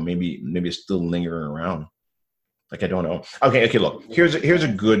don't know. Maybe it's still lingering around. Like, I don't know. Okay. Look, here's a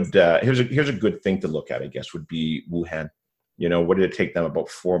good thing to look at, I guess, would be Wuhan. What did it take them? About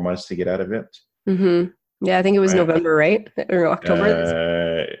 4 months to get out of it? Mm-hmm. Yeah, I think it was November, right? Or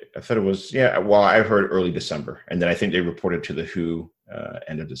October? I thought it was, yeah. Well, I heard early December. And then I think they reported to the WHO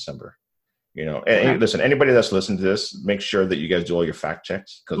end of December. And listen, anybody that's listened to this, make sure that you guys do all your fact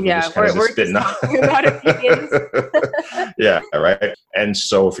checks, because we're just kind of spitting out opinions. Yeah, right. And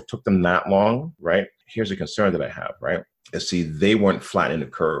so if it took them that long, right, here's a concern that I have, right? Is see, they weren't flattening the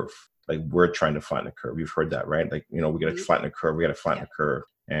curve. Like we're trying to flatten the curve. You've heard that, right? Like, we got to flatten the curve. We got to flatten the curve.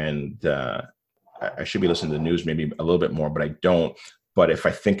 And I should be listening to the news maybe a little bit more, but I don't. But if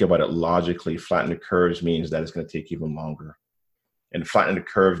I think about it logically, flatten the curves means that it's going to take even longer. And flattening the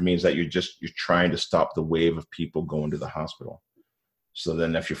curve means that you're trying to stop the wave of people going to the hospital. So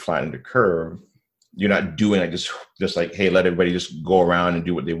then if you're flattening the curve, you're not doing like just like, hey, let everybody just go around and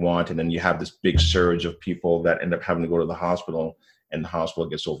do what they want. And then you have this big surge of people that end up having to go to the hospital, and the hospital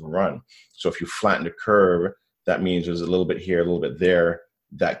gets overrun. So if you flatten the curve, that means there's a little bit here, a little bit there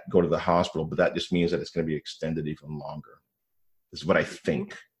that go to the hospital, but that just means that it's going to be extended even longer. This is what I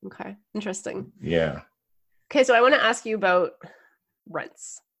think. Okay. Interesting. Yeah. Okay. So I want to ask you about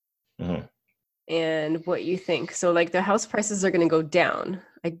rents and what you think. So like the house prices are going to go down.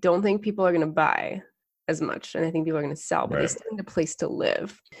 I don't think people are going to buy as much, and I think people are going to sell, but they still need a place to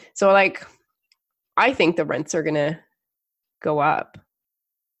live. So like, I think the rents are going to go up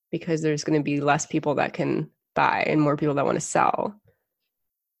because there's going to be less people that can buy and more people that want to sell.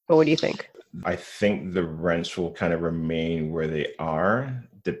 But what do you think? I think the rents will kind of remain where they are,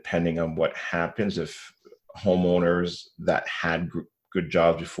 depending on what happens. If homeowners that had good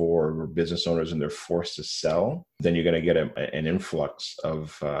jobs before or were business owners and they're forced to sell, then you're going to get an influx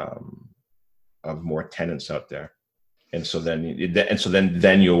of more tenants out there. And so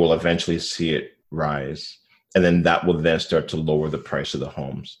then you will eventually see it rise. And then that will then start to lower the price of the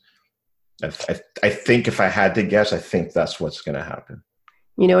homes. I think if I had to guess, I think that's what's going to happen.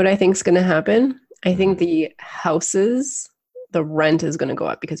 You know what I think is going to happen? I think Mhm. the houses, the rent is going to go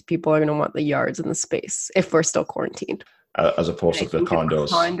up because people are going to want the yards and the space if we're still quarantined. As opposed And to I the think the condos.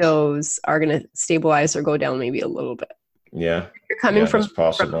 condos are going to stabilize or go down maybe a little bit. Yeah. If you're coming Yeah, from that's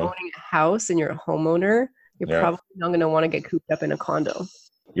possible. owning a house and you're a homeowner, you're Yeah. probably not going to want to get cooped up in a condo.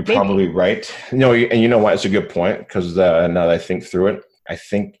 You're Maybe. probably right. No, and you know what? It's a good point because now that I think through it, I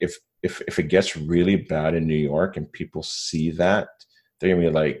think if it gets really bad in New York and people see that, they're gonna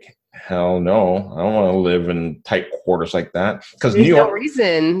be like, "Hell no, I don't want to live in tight quarters like that." Because There's no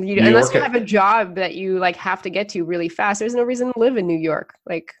reason, New unless York, you have a job that you like have to get to really fast. There's no reason to live in New York.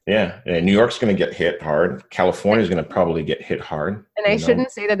 Like, yeah, New York's gonna get hit hard. California is gonna probably get hit hard. and I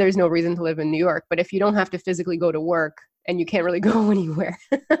shouldn't say that there's no reason to live in New York, but if you don't have to physically go to work and you can't really go anywhere,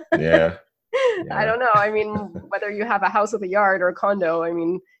 Yeah, I yeah. don't know. I mean, whether you have a house with a yard or a condo, I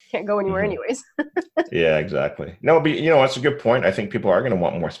mean, can't go anywhere Mhm. anyways. Yeah, exactly. No, but that's a good point. I think people are gonna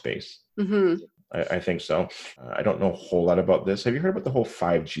want more space. Mm-hmm. I think so. I don't know a whole lot about this. Have you heard about the whole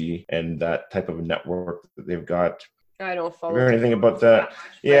 5G and that type of network that they've got? I don't Have you follow heard anything about technology that that?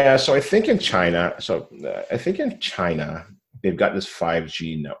 much, but Yeah, so I think in China, they've got this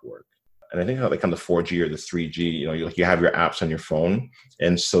 5G network. And I think how they come to 4G or the 3G, you have your apps on your phone.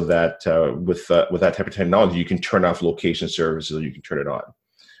 And so that with that type of technology, you can turn off location services or you can turn it on.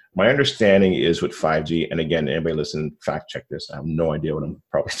 My understanding is with 5G, and again, anybody listen, fact check this. I have no idea what I'm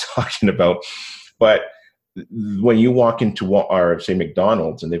probably talking about. But when you walk into our, say,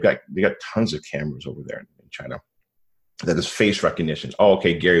 McDonald's, and they got tons of cameras over there in China that is face recognition. Oh,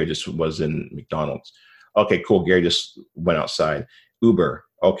 okay, Gary just was in McDonald's. Okay, cool. Gary just went outside. Uber.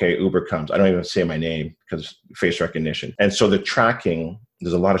 Okay, Uber comes. I don't even say my name because face recognition. And so there's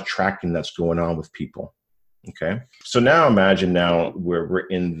a lot of tracking that's going on with people. Okay. So now imagine we're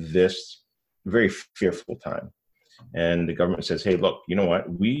in this very fearful time. And the government says, hey, look, you know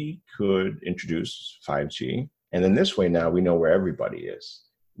what? We could introduce 5G. And then this way now we know where everybody is.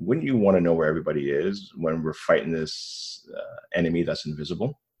 Wouldn't you want to know where everybody is when we're fighting this enemy that's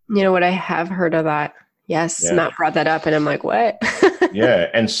invisible? you know what? I have heard of that. Yes, Yeah. Matt brought that up, and I'm like, what? Yeah.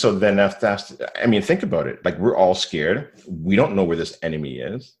 And so then I mean, think about it. Like, we're all scared. We don't know where this enemy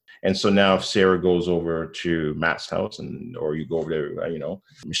is. And so now if Sarah goes over to Matt's house or you go over to,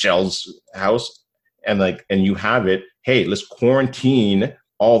 Michelle's house and you have it, hey, let's quarantine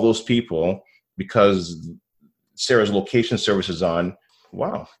all those people because Sarah's location service is on.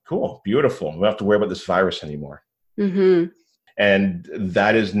 Wow, cool, beautiful. We don't have to worry about this virus anymore. Mm-hmm. And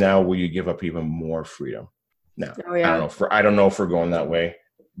that is now where you give up even more freedom. Now, Oh, yeah. I don't know if we're going that way,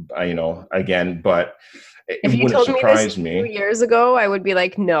 again, but If it you wouldn't told me this surprise 2 me. years ago, I would be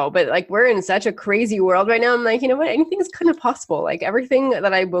like, no. But like, we're in such a crazy world right now. I'm like, you know what? Anything's kind of possible. Like, everything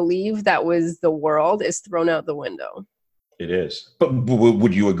that I believe that was the world is thrown out the window. It is. But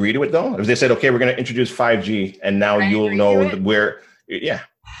would you agree to it, though? If they said, okay, we're going to introduce 5G and now I you'll agree to know it. where, yeah.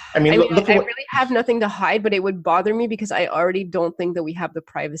 I mean, look I at what, really have nothing to hide, but it would bother me because I already don't think that we have the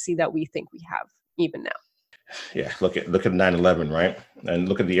privacy that we think we have even now. yeah, look at 9/11, right? And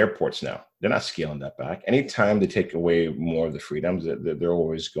look at the airports now. They're not scaling that back. Anytime they take away more of the freedoms, they're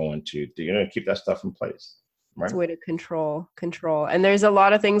always going to keep that stuff in place, right? It's a way to control. And there's a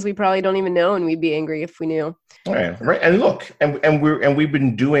lot of things we probably don't even know, and we'd be angry if we knew. Right. And look, and we've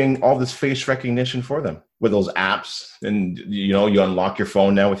been doing all this face recognition for them with those apps, and you unlock your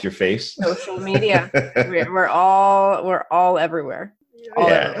phone now with your face. Social media. we're all everywhere.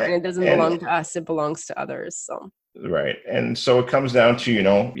 Yeah. And it doesn't belong to us, it belongs to others. So right. And so it comes down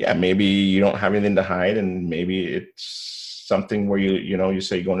to, maybe you don't have anything to hide, and maybe it's something where you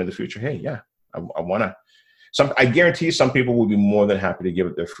say going into the future, hey, yeah, I want to. I guarantee some people will be more than happy to give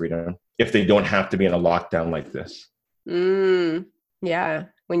up their freedom if they don't have to be in a lockdown like this. Yeah.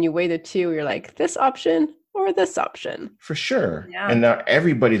 When you weigh the two, you're like, this option or this option. For sure. Yeah. And now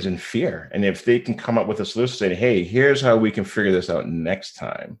everybody's in fear. And if they can come up with a solution, saying, hey, here's how we can figure this out next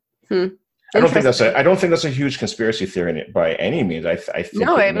time. I don't think that's a huge conspiracy theory by any means. I think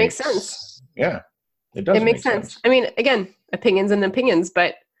it makes sense. Yeah, it does. It makes sense. I mean, again, opinions and opinions,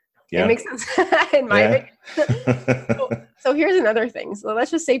 but it makes sense in my opinion. So here's another thing. So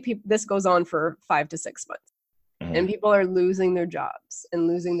let's just say this goes on for 5 to 6 months, and people are losing their jobs,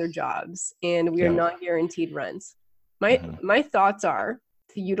 and we are not guaranteed rents. My thoughts are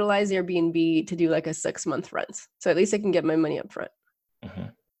to utilize Airbnb to do like a 6-month rent, so at least I can get my money up front.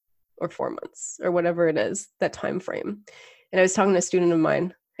 Or 4 months or whatever it is, that time frame. And I was talking to a student of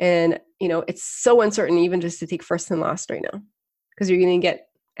mine, and it's so uncertain even just to take first and last right now, because you're going to get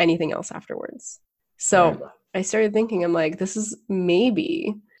anything else afterwards. So I started thinking, I'm like, this is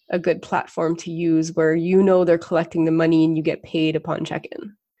maybe a good platform to use where you know they're collecting the money and you get paid upon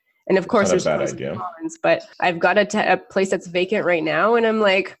check-in. And of course, there's pros and cons, but I've got a place that's vacant right now, and I'm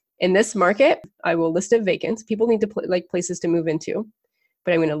like, in this market, I will list it vacant. People need to like places to move into,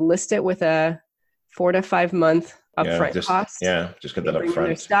 but I'm going to list it with a 4 to 5 month upfront cost. Yeah, just get that upfront.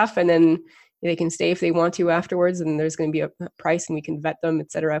 Their stuff, and then they can stay if they want to afterwards. And there's going to be a price, and we can vet them,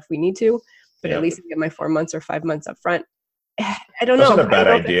 etc. if we need to. But at least I get my 4 months or 5 months upfront. I don't know. That's not a bad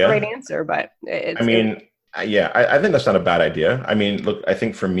idea. That's the right answer, but I think that's not a bad idea. I mean, look, I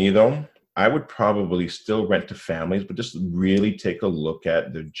think for me though, I would probably still rent to families, but just really take a look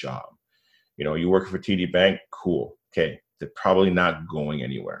at their job. You know, you work for TD Bank, cool. Okay, they're probably not going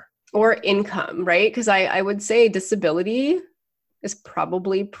anywhere. Or income, right? Because I would say disability is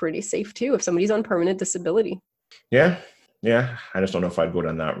probably pretty safe too if somebody's on permanent disability. Yeah. I just don't know if I'd go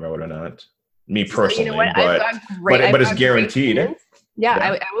down that road or not. Me personally, so, you know but it's guaranteed.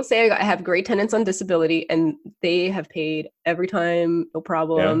 Yeah, I will say I have great tenants on disability, and they have paid every time, no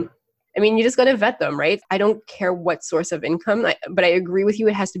problem. Yeah. I mean, you just got to vet them, right? I don't care what source of income, but I agree with you.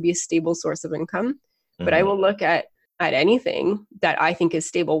 It has to be a stable source of income. Mm-hmm. But I will look at anything that I think is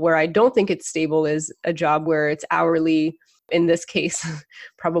stable. Where I don't think it's stable is a job where it's hourly. In this case,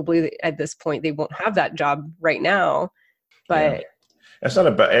 probably at this point, they won't have that job right now. But that's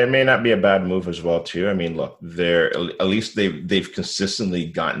not it may not be a bad move as well, too. I mean, look, at least they've consistently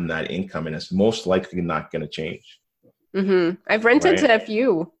gotten that income, and it's most likely not going to change. Mm-hmm. I've rented to a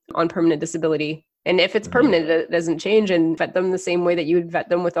few on permanent disability. And if it's permanent, it doesn't change, and vet them the same way that you would vet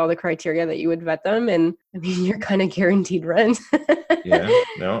them with all the criteria that you would vet them. And I mean, you're kind of guaranteed rent. Yeah,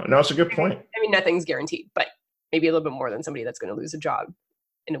 no, it's a good point. I mean, nothing's guaranteed, but maybe a little bit more than somebody that's going to lose a job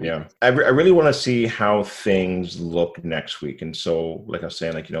in a week. Yeah, I really want to see how things look next week. And so, like I was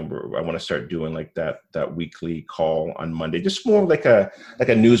saying, I want to start doing like that weekly call on Monday, just more like a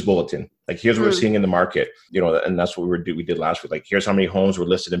news bulletin. Like, here's what we're seeing in the market, and that's what we did last week. Like, here's how many homes were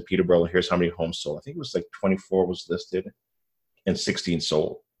listed in Peterborough. Here's how many homes sold. I think it was like 24 was listed and 16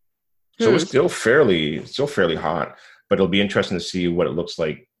 sold. So it's still fairly hot, but it'll be interesting to see what it looks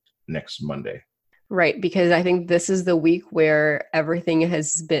like next Monday. Right. Because I think this is the week where everything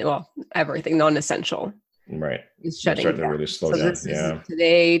has been, everything non-essential. Right. Is shutting down. To really slow down. This is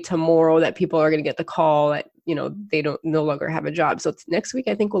today, tomorrow, that people are going to get the call that, they don't no longer have a job. So next week,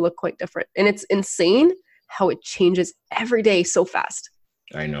 I think will look quite different. And it's insane how it changes every day so fast.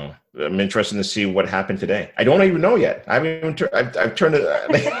 I know. I'm interested to see what happened today. I don't even know yet. I haven't even I've turned it,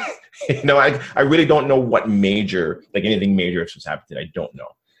 I really don't know what anything major has happened today. I don't know.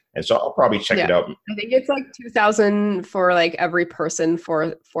 And so I'll probably check it out. I think it's like 2,000 for like every person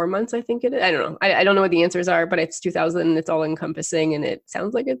for 4 months. I think it is. I don't know. I don't know what the answers are, but it's 2,000. It's all encompassing, and it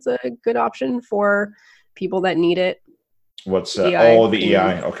sounds like it's a good option for people that need it. What's the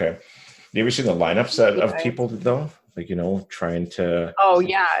EI? Okay. Have you ever seen the lineups of people though? Like, trying to. Oh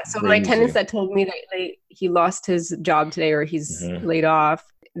yeah. So my tenants that told me that he lost his job today, or he's laid off.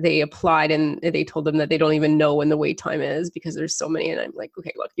 They applied and they told them that they don't even know when the wait time is because there's so many. And I'm like,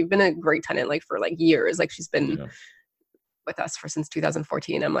 okay, look, you've been a great tenant for years. She's been with us since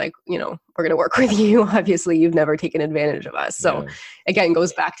 2014. I'm like, we're going to work with you. Obviously, you've never taken advantage of us. So again,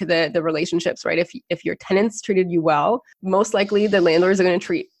 goes back to the relationships, right? If your tenants treated you well, most likely the landlords are going to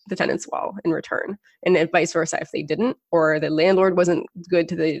treat the tenants well in return. And if vice versa, if they didn't, or the landlord wasn't good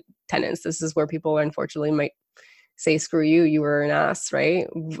to the tenants, this is where people unfortunately might say, screw you, you were an ass, right?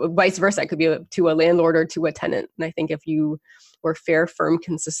 Vice versa, it could be to a landlord or to a tenant. And I think if you were fair, firm,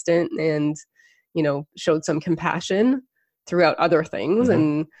 consistent, and, showed some compassion throughout other things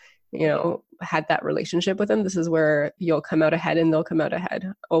and, had that relationship with them, this is where you'll come out ahead and they'll come out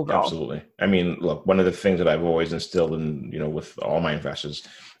ahead overall. Absolutely. I mean, look, one of the things that I've always instilled in, with all my investors,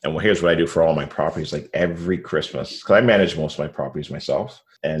 and here's what I do for all my properties, like every Christmas, because I manage most of my properties myself.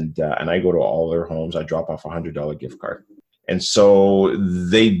 And I go to all their homes. I drop off $100 gift card. And so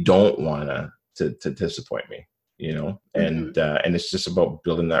they don't want to disappoint me, and it's just about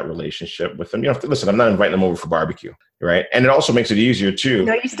building that relationship with them. Listen, I'm not inviting them over for barbecue, right? And it also makes it easier too.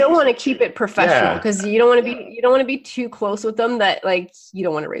 No, you still want to keep it professional because you don't want to be too close with them that you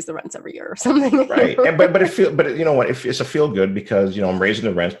don't want to raise the rents every year or something. Right. But you know what? If it's a feel good because, I'm raising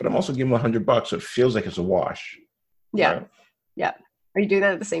the rents, but I'm also giving them $100. So it feels like it's a wash. Yeah. Right? Yeah. Are you doing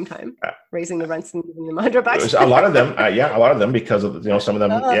that at the same time? Raising the rents and giving them $100? A lot of them. A lot of them because of, some of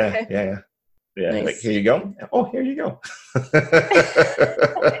them. Oh, okay. Yeah. Nice. Like, here you go. Oh, here you go.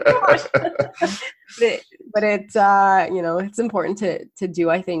 but it's, it's important to do,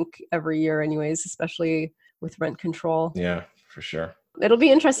 I think, every year anyways, especially with rent control. Yeah, for sure. It'll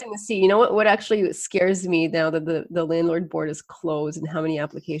be interesting to see. You know what actually scares me now that the landlord board is closed and how many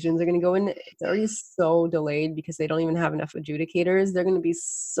applications are going to go in? It's already so delayed because they don't even have enough adjudicators. They're going to be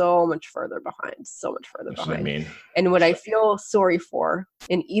so much further behind, so much further That's what I behind. mean. And what I feel sorry for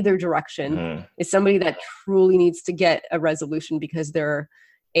in either direction Mhm. is somebody that truly needs to get a resolution because they're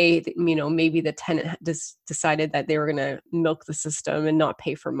maybe the tenant decided that they were going to milk the system and not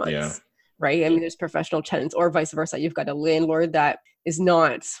pay for months. Yeah. Right? I mean, there's professional tenants or vice versa. You've got a landlord that is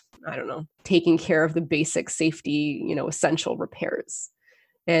not, I don't know, taking care of the basic safety, essential repairs.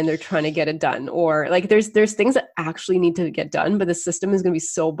 And they're trying to get it done. Or like there's things that actually need to get done, but the system is going to be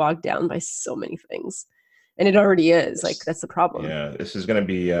so bogged down by so many things. And it already is. Like, that's the problem. Yeah, this is going to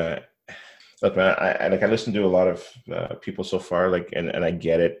be look, man, I listen to a lot of people so far, like, and I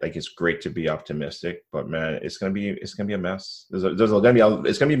get it. Like, it's great to be optimistic, but man, it's gonna be a mess.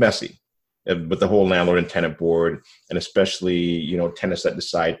 It's gonna be messy with the whole landlord and tenant board, and especially tenants that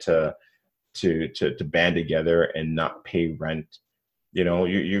decide to band together and not pay rent.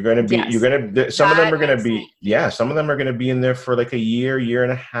 You're gonna be some of them are gonna be some of them are gonna be in there for like a year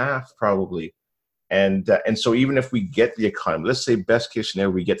and a half probably. And so even if we get the economy, let's say best case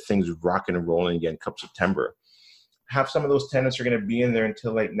scenario, we get things rocking and rolling again come September, half some of those tenants are going to be in there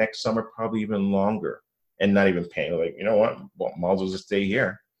until like next summer, probably even longer, and not even paying. Like, you know what? Well, might as well just stay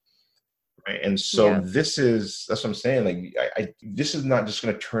here. Right. And so that's what I'm saying. Like, this is not just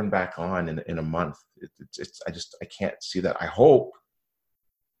going to turn back on in a month. I can't see that. I hope.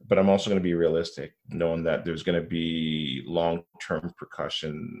 But I'm also going to be realistic, knowing that there's going to be long-term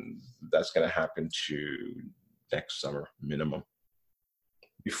repercussions that's going to happen to next summer minimum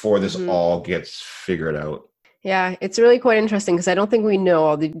before this all gets figured out. Yeah, it's really quite interesting because I don't think we know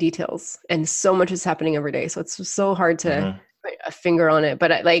all the details, and so much is happening every day. So it's so hard to put a finger on it.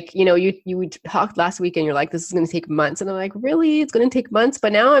 But you talked last week and you're like, this is going to take months. And I'm like, really? It's going to take months?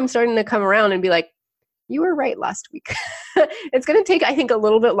 But now I'm starting to come around and be like, you were right last week. It's going to take, I think, a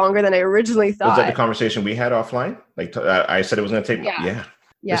little bit longer than I originally thought. Was that the conversation we had offline? Like, I said it was going to take. Yeah.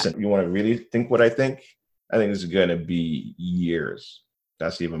 Listen, you want to really think what I think? I think this is going to be years.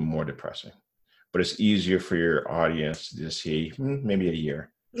 That's even more depressing. But it's easier for your audience to see maybe a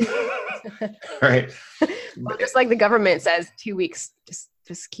year. Right? Well, just like the government says, 2 weeks.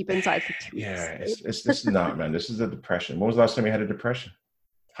 Just keep inside for 2 weeks. Yeah, this is not, man. This is a depression. When was the last time you had a depression?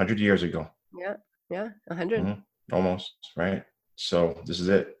 100 years ago. Yeah, 100. Almost, right? So this is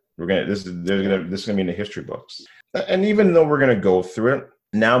it. This is gonna be in the history books. And even though we're gonna go through it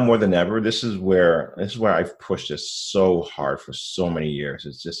now more than ever, this is where I've pushed this so hard for so many years.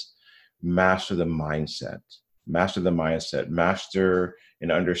 It's just master the mindset, master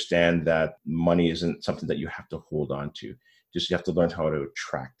and understand that money isn't something that you have to hold on to. Just you have to learn how to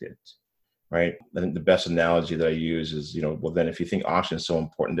attract it. Right. I think the best analogy that I use is, well, then if you think oxygen is so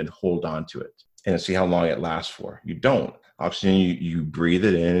important, then hold on to it and see how long it lasts for. You don't. Oxygen, you breathe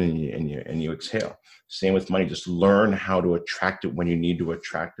it in and you exhale. Same with money. Just learn how to attract it when you need to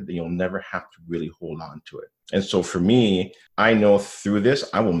attract it. Then you'll never have to really hold on to it. And so for me, I know through this,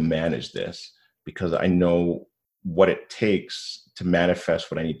 I will manage this because I know what it takes to manifest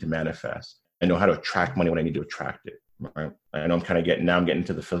what I need to manifest. I know how to attract money when I need to attract it. Right. I know I'm getting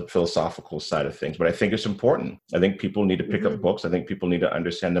into the philosophical side of things, but I think it's important. I think people need to pick up books. I think people need to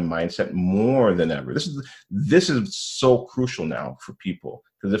understand the mindset more than ever. This is so crucial now for people,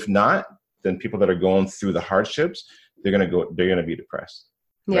 because if not, then people that are going through the hardships, they're going to be depressed.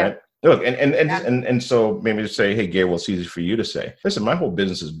 Right? Look, and so maybe just say, hey, Gary, well, it's easy for you to say, listen, my whole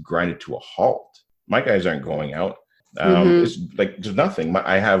business is grinded to a halt. My guys aren't going out. It's like, there's nothing.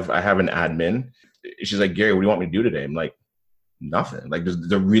 I have an admin. She's like, Gary, what do you want me to do today? I'm like, nothing. Like,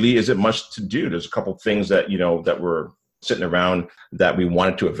 there really isn't much to do. There's a couple of things that, that we're sitting around that we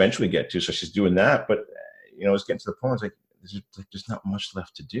wanted to eventually get to. So she's doing that. But, it's getting to the point, it's like, there's not much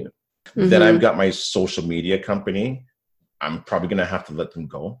left to do. Then I've got my social media company. I'm probably going to have to let them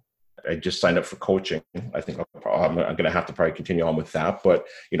go. I just signed up for coaching. I think I'm going to have to probably continue on with that. But,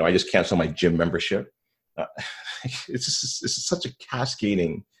 I just canceled my gym membership. It's such a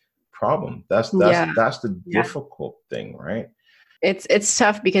cascading problem. That's the difficult thing, right? It's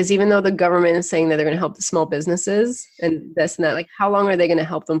tough because even though the government is saying that they're going to help the small businesses and this and that, like, how long are they going to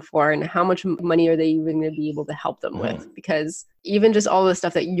help them for, and how much money are they even going to be able to help them with? Because even just all the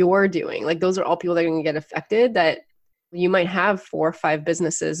stuff that you're doing, like, those are all people that are going to get affected. That you might have 4 or 5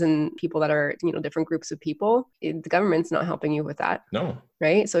 businesses and people that are, different groups of people. The government's not helping you with that. No.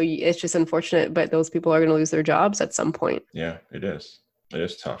 Right? So it's just unfortunate, but those people are going to lose their jobs at some point. Yeah, it is. It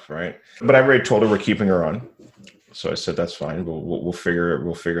is tough, right? But I've already told her we're keeping her on. So I said, that's fine. We'll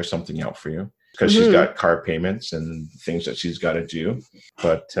figure something out for you. because she's got car payments and things that she's got to do.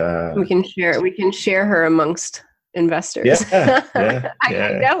 But we can share her amongst investors. Yeah. I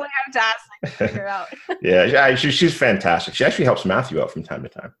definitely have to ask her out. Yeah, she's fantastic. She actually helps Matthew out from time to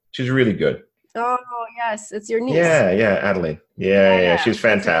time. She's really good. Oh yes, it's your niece. Yeah, Adeline. Yeah. She's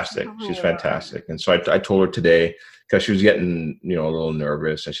fantastic. She's fantastic. And so I told her today, because she was getting a little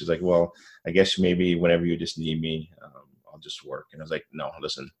nervous, and she's like, "Well, I guess maybe whenever you just need me, I'll just work." And I was like, "No,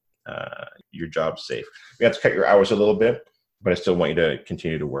 listen, your job's safe. We have to cut your hours a little bit, but I still want you to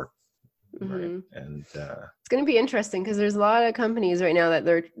continue to work." Right. And it's going to be interesting because there's a lot of companies right now that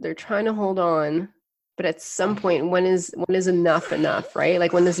they're trying to hold on, but at some point, when is enough, right?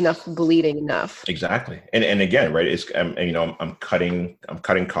 Like, when is enough bleeding enough? Exactly. And again, right, it's I'm cutting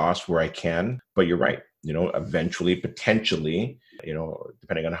costs where I can, but you're right. Eventually, potentially,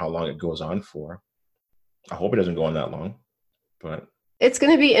 depending on how long it goes on for. I hope it doesn't go on that long, but it's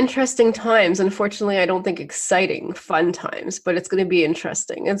going to be interesting times. Unfortunately, I don't think exciting, fun times, but it's going to be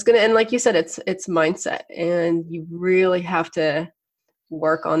interesting. And like you said, it's mindset, and you really have to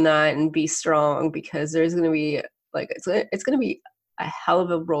work on that and be strong, because there's going to be it's going to be a hell of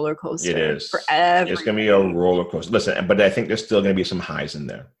a roller coaster. It is. For everything. It's going to be a roller coaster. Listen, but I think there's still going to be some highs in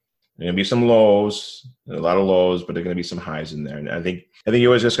there. There's going to be some lows, a lot of lows, but there's going to be some highs in there. And I think you're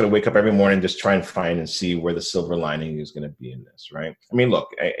always just going to wake up every morning and just try and find and see where the silver lining is going to be in this, right? I mean, look,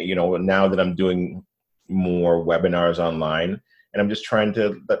 now that I'm doing more webinars online, and I'm just trying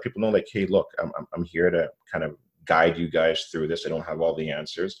to let people know, like, hey, look, I'm here to kind of guide you guys through this. I don't have all the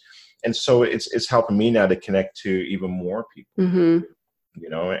answers. And so it's helping me now to connect to even more people.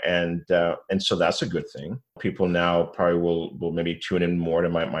 And so that's a good thing. People now probably will maybe tune in more to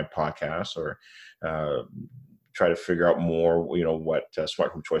my podcast, or try to figure out more, what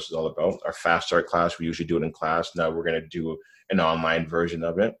Smart Home Choice is all about. Our Fast Start class, we usually do it in class. Now we're going to do an online version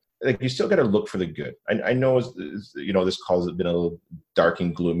of it. Like, you still got to look for the good. I know, this call has been a little dark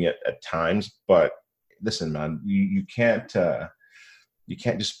and gloomy at times, but listen, man, you can't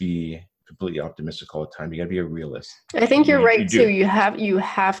just be completely optimistic all the time. You got to be a realist. I think you're right too. You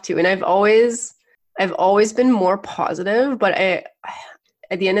have to. And I've always been more positive, but at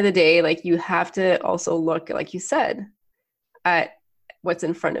the end of the day, like, you have to also look, like you said, at what's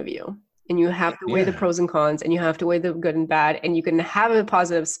in front of you, and you have to weigh the pros and cons, and you have to weigh the good and bad, and you can have a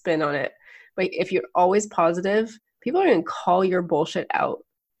positive spin on it. But if you're always positive, people are going to call your bullshit out.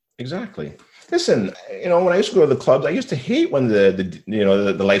 Exactly. Listen, when I used to go to the clubs, I used to hate when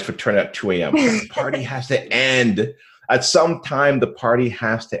the lights would turn at 2 a.m. The party has to end. At some time, the party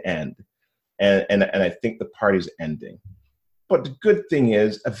has to end. And I think the party's ending. But the good thing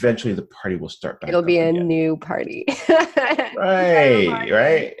is, eventually the party will start back. It'll be a new party.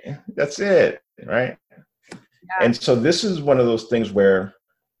 Right. That's it, right? Yeah. And so this is one of those things where,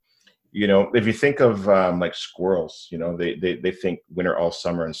 if you think of like squirrels, they think winter all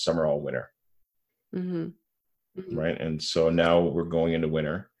summer and summer all winter. Right. And so now we're going into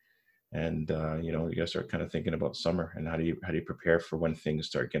winter, and you guys start kind of thinking about summer, and how do you prepare for when things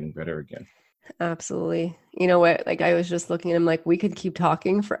start getting better again? Absolutely. You know what? Like, I was just looking, and I'm like, we could keep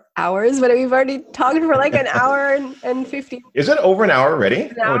talking for hours, but we've already talked for like an hour and 15. Is it over an hour already?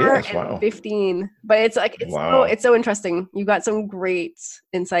 An hour and wow. 15. But it's like, it's so interesting. You got some great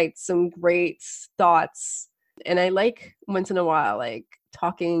insights, some great thoughts. And I like, once in a while, like,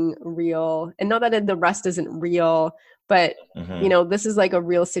 talking real, and not that the rest isn't real, but this is like a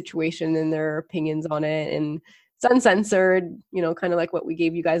real situation, and their opinions on it, and it's uncensored, kind of like what we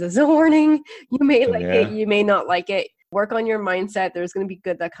gave you guys as a warning. You may like it, you may not like it. Work on your mindset. There's going to be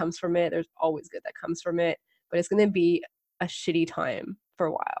good that comes from it. There's always good that comes from it, but it's going to be a shitty time for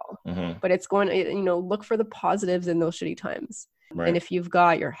a while. But it's going to, look for the positives in those shitty times. Right. And if you've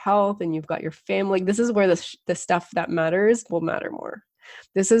got your health and you've got your family, this is where the stuff that matters will matter more.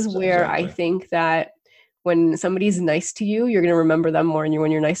 This is where I think that when somebody's nice to you, you're going to remember them more. And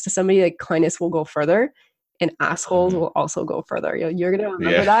when you're nice to somebody, like, kindness will go further, and assholes will also go further. You're going to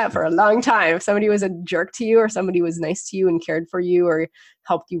remember that for a long time. If somebody was a jerk to you, or somebody was nice to you and cared for you or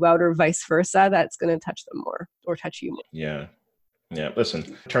helped you out, or vice versa, that's going to touch them more, or touch you more. Yeah.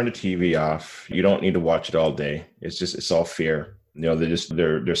 Listen, turn the TV off. You don't need to watch it all day. It's all fear.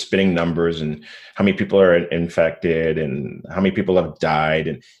 They're spitting numbers, and how many people are infected, and how many people have died.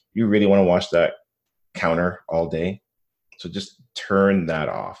 And you really want to watch that counter all day? So just turn that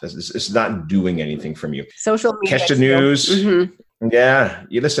off. It's not doing anything from you. Social media. Catch the news. Yeah.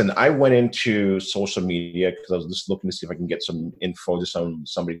 Listen, I went into social media because I was just looking to see if I can get some info, just on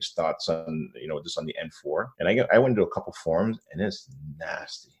somebody's thoughts on, just on the N4. And I went into a couple forums, and it's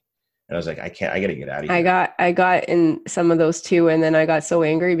nasty. And I was like, I got to get out of here. I got in some of those too. And then I got so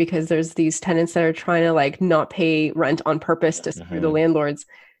angry because there's these tenants that are trying to like not pay rent on purpose to screw the landlords.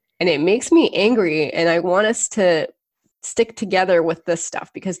 And it makes me angry. And I want us to stick together with this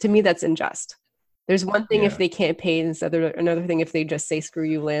stuff because to me, that's unjust. There's one thing if they can't pay, and another thing if they just say, screw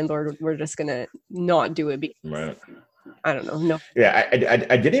you, landlord, we're just going to not do it. Because, I don't know. No. Yeah,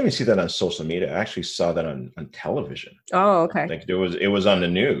 I didn't even see that on social media. I actually saw that on television. Oh, okay. Like it was on the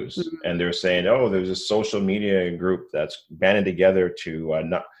news, and they were saying, "Oh, there's a social media group that's banded together to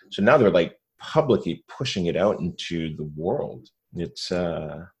not." So now they're like publicly pushing it out into the world. It's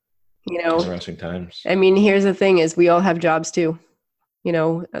interesting times. I mean, here's the thing: is we all have jobs too.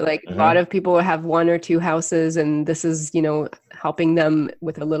 Like a lot of people have 1 or 2 houses, and this is, helping them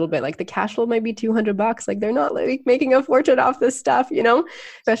with a little bit. Like the cash flow might be $200. Like they're not like making a fortune off this stuff,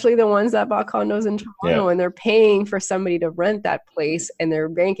 especially the ones that bought condos in Toronto and they're paying for somebody to rent that place, and they're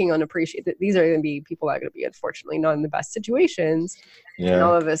banking on these are going to be people that are going to be unfortunately not in the best situations. Yeah. And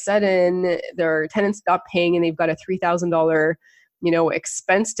all of a sudden their tenants stop paying, and they've got a $3,000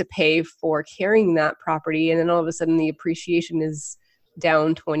 expense to pay for carrying that property, and then all of a sudden the appreciation is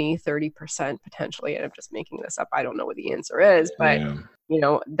down 20-30% potentially. And I'm just making this up. I don't know what the answer is, but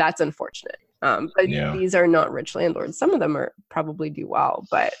that's unfortunate. But these are not rich landlords. Some of them probably do well,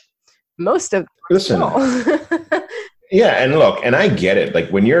 but most of them Yeah, and look, and I get it. Like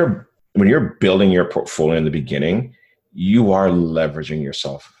when you're building your portfolio in the beginning, you are leveraging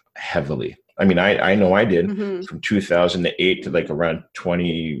yourself heavily. I mean, I know I did from 2008 to like around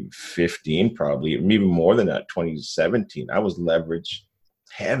 2015, probably even more than that, 2017. I was leveraged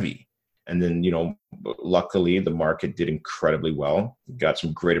heavy. And then, luckily the market did incredibly well, got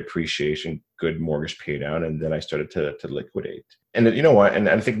some great appreciation, good mortgage pay down. And then I started to liquidate. And then, you know what? And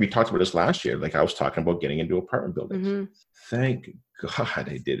I think we talked about this last year. Like I was talking about getting into apartment buildings. Thank God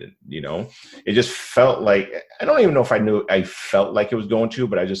I didn't, It just felt like, I don't even know if I felt like it was going to,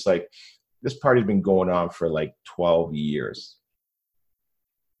 but I just like, this party's been going on for like 12 years.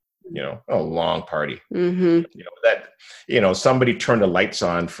 A long party. Somebody turned the lights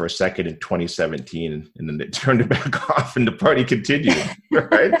on for a second in 2017 and then they turned it back off and the party continued,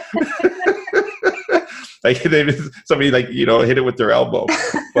 right? Like somebody hit it with their elbow.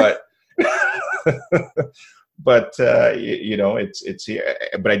 But it's here.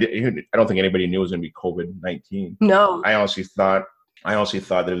 But I don't think anybody knew it was going to be COVID-19. No. I honestly thought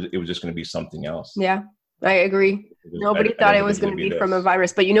that it was just going to be something else. Yeah, I agree. Nobody thought it was going to be from a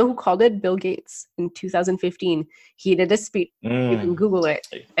virus. But you know who called it? Bill Gates in 2015. He did a speech. You can Google it.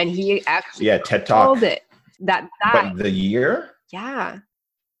 And he actually TED Talk. called it. But the year? Yeah.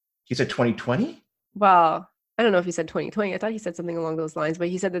 He said 2020? Well, I don't know if he said 2020. I thought he said something along those lines. But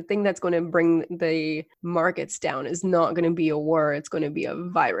he said the thing that's going to bring the markets down is not going to be a war. It's going to be a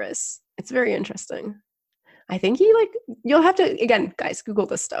virus. It's very interesting. I think you'll have to, again, guys, Google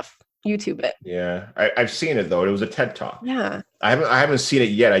this stuff, YouTube it. Yeah, I've seen it though. It was a TED Talk. Yeah. I haven't seen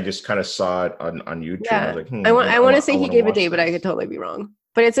it yet. I just kind of saw it on YouTube. Yeah. I was like, I want to say he gave a date, but I could totally be wrong.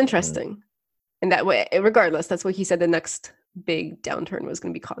 But it's interesting. And that way, regardless, that's what he said the next big downturn was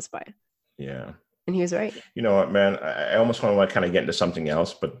going to be caused by. Yeah. And he was right. You know what, man? I almost want to kind of get into something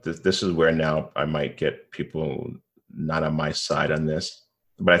else, but this is where now I might get people not on my side on this.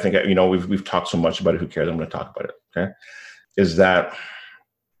 But I think, we've talked so much about it. Who cares? I'm going to talk about it. Okay. Is that,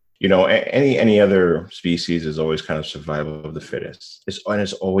 any other species is always kind of survival of the fittest. And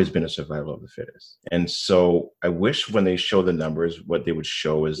it's always been a survival of the fittest. And so I wish when they show the numbers, what they would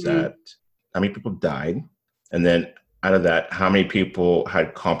show is that how many people died. And then out of that, how many people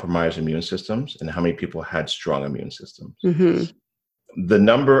had compromised immune systems and how many people had strong immune systems. The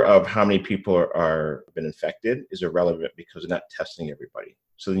number of how many people are been infected is irrelevant because they're not testing everybody.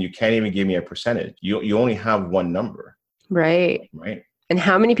 So then you can't even give me a percentage. You only have one number. Right. And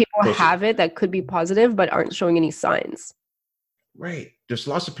how many people have it that could be positive but aren't showing any signs? Right. There's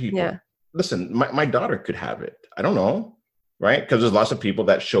lots of people. Yeah. Listen, my daughter could have it. I don't know. Right. Because there's lots of people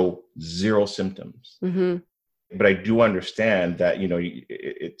that show zero symptoms. But I do understand that,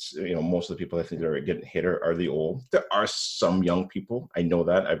 it's, most of the people I think that are getting hit are the old. There are some young people. I know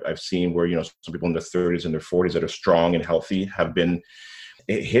that. I've seen where, some people in their 30s and their 40s that are strong and healthy have been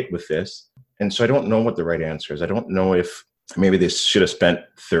hit with this. And so I don't know what the right answer is. I don't know if maybe they should have spent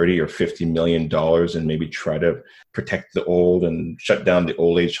 $30 or $50 million and maybe try to protect the old and shut down the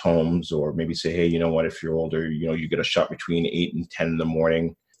old age homes, or maybe say, hey, you know what, if you're older, you get a shot between 8 and 10 in the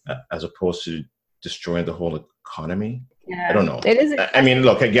morning, as opposed to destroying the whole economy. Yeah. I don't know. It is. I mean,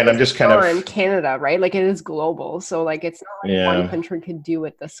 look, again, I'm just kind of in Canada, right? Like it is global. So like, it's not like one country could do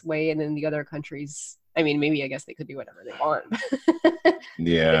it this way and then the other countries I mean, maybe I guess they could do whatever they want.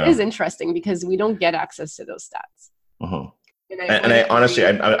 Yeah. It is interesting because we don't get access to those stats. Uh-huh. And I honestly,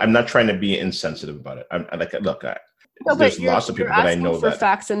 I'm not trying to be insensitive about it. I'm like, look, there's lots of people that I know for that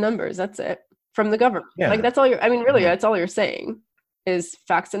facts and numbers. That's it from the government. Yeah. Like that's all you're. I mean, really, that's all you're saying is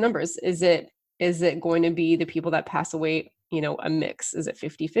facts and numbers. Is it going to be the people that pass away? You know, a mix. Is it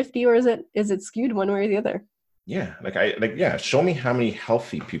 50-50 or is it skewed one way or the other? Yeah, show me how many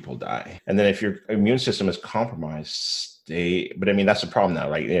healthy people die. And then if your immune system is compromised, but I mean, that's the problem now,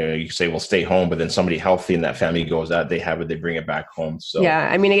 right? You say, well, stay home, but then somebody healthy in that family goes out, they bring it back home. So yeah,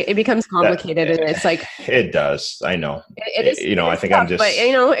 I mean, it becomes complicated and it's like, it does. I know. It is, I think tough, I'm just,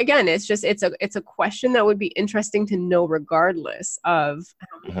 but again, it's a question that would be interesting to know regardless of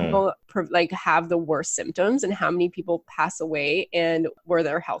how many people like have the worst symptoms and how many people pass away and were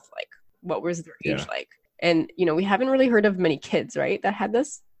their health like, what was their age like? And, we haven't really heard of many kids, right, that had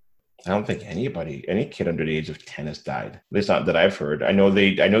this. I don't think any kid under the age of 10 has died. At least not that I've heard. I know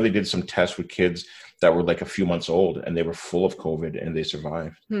they did some tests with kids that were like a few months old and they were full of COVID and they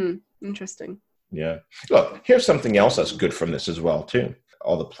survived. Interesting. Yeah. Look, here's something else that's good from this as well, too.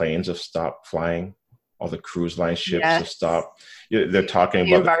 All the planes have stopped flying. All the cruise line ships have stopped. They're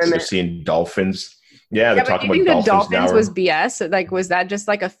talking about they're seeing dolphins. Yeah, they're talking about dolphins now. Was BS? Like, was that just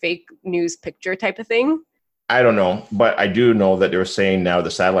like a fake news picture type of thing? I don't know, but I do know that they're saying now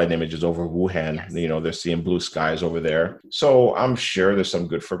the satellite images over Wuhan, they're seeing blue skies over there. So I'm sure there's some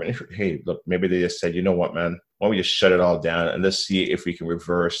good for it. Hey, look, maybe they just said, you know what, man, why don't we just shut it all down and let's see if we can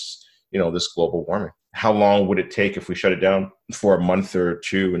reverse, this global warming. How long would it take if we shut it down for a month or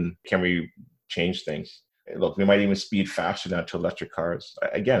two? And can we change things? Look, we might even speed faster now to electric cars.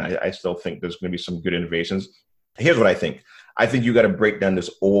 Again, I still think there's going to be some good innovations. Here's what I think. I think you got to break down this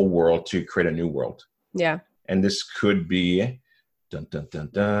old world to create a new world. Yeah. And this could be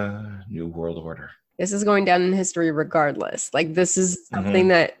new world order. This is going down in history regardless. Like this is something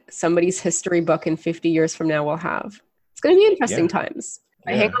that somebody's history book in 50 years from now will have. It's going to be interesting times.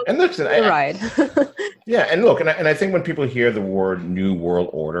 I hang on to the ride. Yeah. And look, and I think when people hear the word new world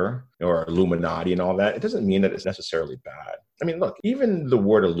order or Illuminati and all that, it doesn't mean that it's necessarily bad. I mean, look, even the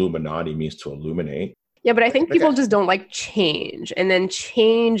word Illuminati means to illuminate. Yeah, but I think people just don't like change. And then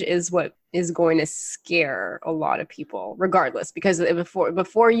change is what is going to scare a lot of people, regardless, because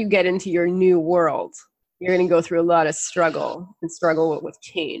before you get into your new world, you're going to go through a lot of struggle with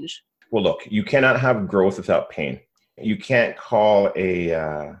change. Well, look, you cannot have growth without pain. You can't call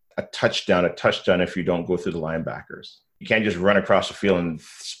a touchdown if you don't go through the linebackers. You can't just run across the field and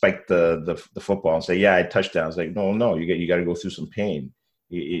spike the football and say, yeah, I touchdown. It's like, no, you got to go through some pain.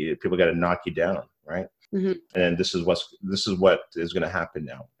 People got to knock you down, right? Mm-hmm. And this is what is going to happen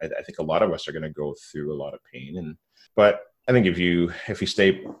now. I think a lot of us are going to go through a lot of pain, but I think if you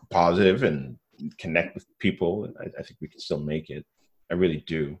stay positive and connect with people, I think we can still make it. I really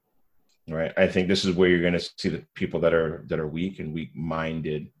do. Right. I think this is where you're going to see the people that are weak and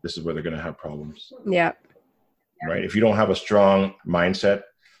weak-minded. This is where they're going to have problems. Yeah. Right. If you don't have a strong mindset,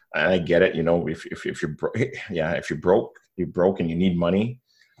 and I get it. If you're broke, you're broke and you need money.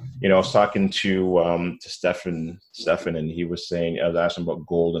 I was talking to Stefan, and he was saying, I was asking about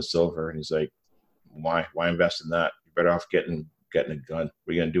gold and silver, and he's like, why invest in that? You're better off getting a gun. What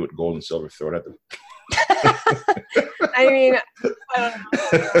are you going to do with gold and silver? Throw it at them. I mean, I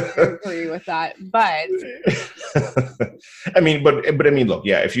don't agree with that, but I mean, look,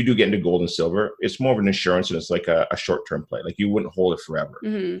 yeah, if you do get into gold and silver, it's more of an insurance and it's like a short-term play. Like you wouldn't hold it forever.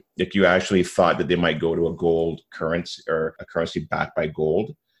 Mm-hmm. If you actually thought that they might go to a gold currency or a currency backed by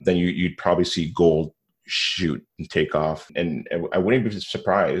gold, then you'd probably see gold shoot and take off. And I wouldn't be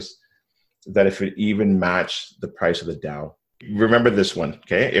surprised that if it even matched the price of the Dow. Remember this one,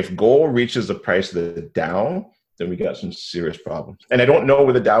 okay? If gold reaches the price of the Dow, then we got some serious problems. And I don't know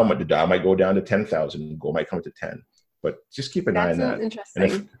where the Dow might go down to 10,000. Gold might come to 10. But just keep an eye on that.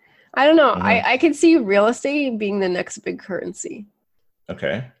 Interesting. I don't know. Mm-hmm. I could see real estate being the next big currency.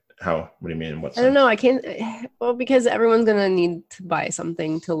 Okay. How? What do you mean? I don't know. I can't. Well, because everyone's going to need to buy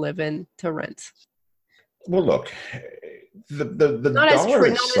something to live in, to rent. Well, look, the not dollar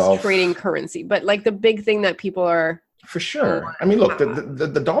itself, not as trading currency, but like the big thing that people are. For sure. I mean, look,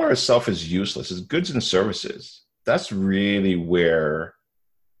 the dollar itself is useless. It's goods and services. That's really where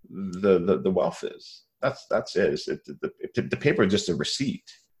the wealth is. That's it. The paper is just a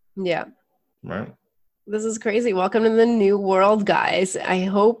receipt. Yeah. Right. This is crazy. Welcome to the new world, guys. I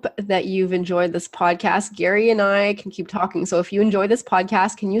hope that you've enjoyed this podcast. Gary and I can keep talking. So if you enjoy this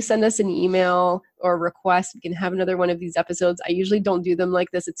podcast, can you send us an email or request? We can have another one of these episodes. I usually don't do them like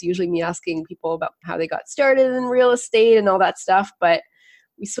this. It's usually me asking people about how they got started in real estate and all that stuff. But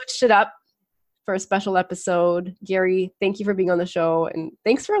we switched it up. for a special episode. Gary, thank you for being on the show. And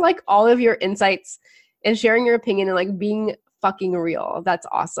thanks for like all of your insights and sharing your opinion and like being fucking real. That's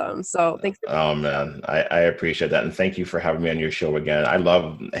awesome. So thanks. Oh man, I appreciate that. And thank you for having me on your show again. I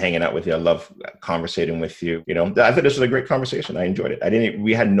love hanging out with you. I love conversating with you. You know, I thought this was a great conversation. I enjoyed it.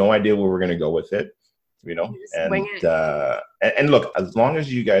 We had no idea where we were going to go with it, you know, and look, as long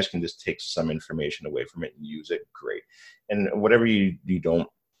as you guys can just take some information away from it and use it, great. And whatever you don't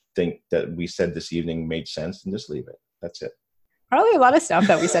think that we said this evening made sense, then just leave it. That's it. Probably a lot of stuff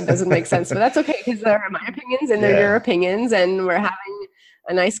that we said doesn't make sense, but that's okay because they're my opinions and they're your opinions, and we're having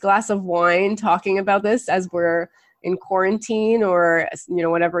a nice glass of wine talking about this as we're in quarantine, or you know,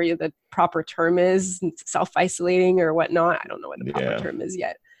 whatever the proper term is, self-isolating or whatnot. I don't know what the proper term is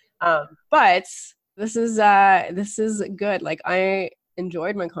yet, but this is good. Like, I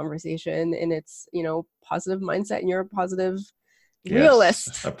enjoyed my conversation, and it's, you know, positive mindset, and you're a positive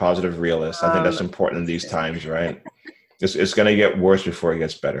realist. A positive realist. I think that's important in these times, right? It's going to get worse before it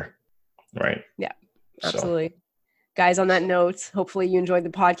gets better, right? Yeah, absolutely. So. Guys, on that note, hopefully you enjoyed the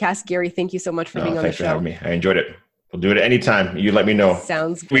podcast. Gary, thank you so much for being on the show. Thanks for having me. I enjoyed it. We'll do it anytime. You let me know.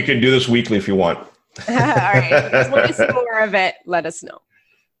 Sounds good. We can do this weekly if you want. All right. Just want to see more of it. Let us know.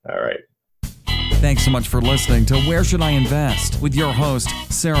 All right. Thanks so much for listening to Where Should I Invest with your host,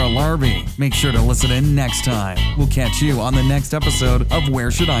 Sarah Larby. Make sure to listen in next time. We'll catch you on the next episode of Where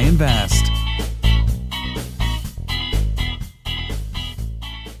Should I Invest?